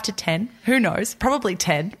 5 to 10. Who knows? Probably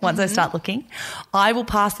 10 once I start looking. I will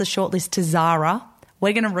pass the shortlist to Zara.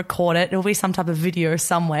 We're going to record it. It'll be some type of video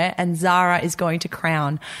somewhere, and Zara is going to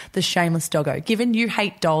crown the Shameless doggo. Given you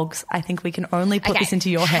hate dogs, I think we can only put this into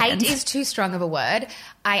your hands. Hate is too strong of a word.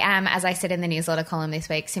 I am, as I said in the newsletter column this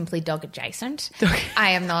week, simply dog adjacent.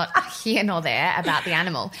 I am not here nor there about the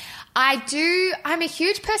animal. I'm a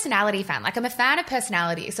huge personality fan. Like, I'm a fan of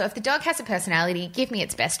personality. So if the dog has a personality, give me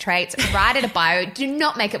its best traits, write it a bio. Do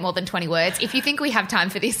not make it more than 20 words. If you think we have time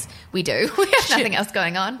for this, we do. We have nothing else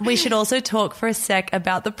going on. We should also talk for a sec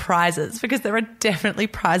about the prizes, because there are definitely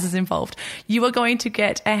prizes involved. You are going to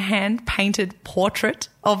get a hand-painted portrait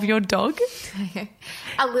of your dog.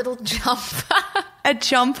 A little jumper. A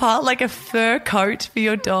jumper, like a fur coat for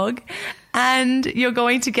your dog. And you're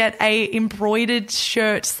going to get a embroidered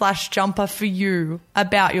shirt/jumper for you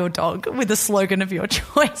about your dog with a slogan of your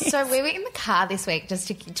choice. So we were in the car this week just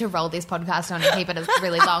to roll this podcast on and keep it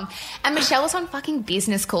really long. And Michelle was on fucking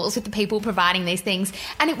business calls with the people providing these things.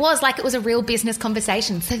 And it was a real business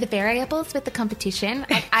conversation. So the variables with the competition,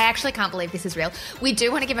 I actually can't believe this is real. We do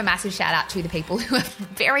want to give a massive shout out to the people who have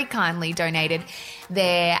very kindly donated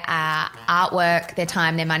their artwork, their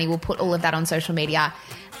time, their money. We'll put all of that on social media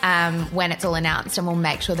when it's all announced, and we'll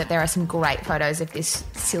make sure that there are some great photos of this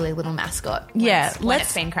silly little mascot when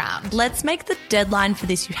it's been crowned. Let's make the deadline for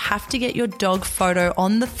this. You have to get your dog photo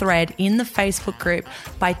on the thread in the Facebook group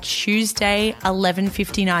by Tuesday,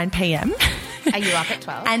 11:59 p.m. Are you up at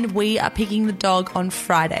 12? And we are picking the dog on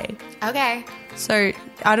Friday. Okay. So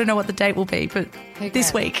I don't know what the date will be, but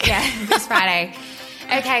this week. Yeah, this Friday.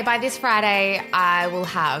 Okay, by this Friday, I will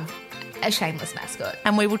have a shameless mascot.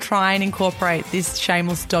 And we will try and incorporate this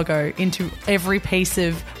shameless doggo into every piece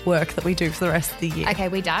of work that we do for the rest of the year. Okay,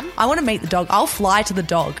 we done? I want to meet the dog. I'll fly to the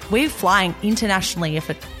dog. We're flying internationally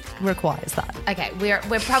if it requires that. Okay,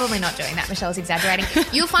 we're probably not doing that. Michelle's exaggerating.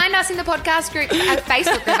 You'll find us in the podcast group,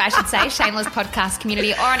 Facebook group, I should say, Shameless Podcast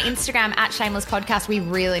Community, or on Instagram at Shameless Podcast. We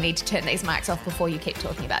really need to turn these mics off before you keep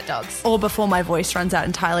talking about dogs. Or before my voice runs out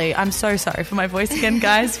entirely. I'm so sorry for my voice again,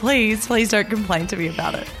 guys. Please don't complain to me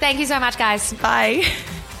about it. Thank you so much, guys. Bye.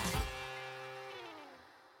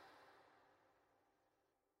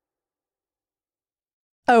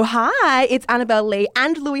 Oh, hi, it's Annabelle Lee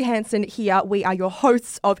and Louis Hanson here. We are your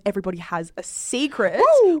hosts of Everybody Has a Secret.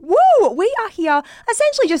 Woo! Woo! We are here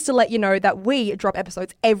essentially just to let you know that we drop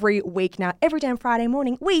episodes every week now. Every damn Friday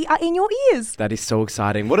morning, we are in your ears. That is so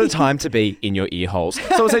exciting. What a time to be in your ear holes.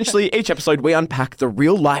 So essentially, each episode we unpack the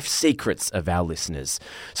real life secrets of our listeners.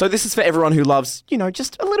 So this is for everyone who loves,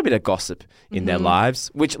 just a little bit of gossip in their lives,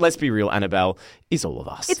 which, let's be real, Annabelle, is all of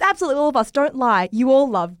us. It's absolutely all of us. Don't lie. You all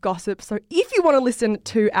love gossip. So if you want to listen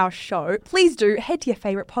to our show, please do head to your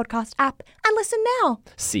favourite podcast app and listen now.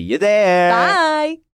 See you there. Bye.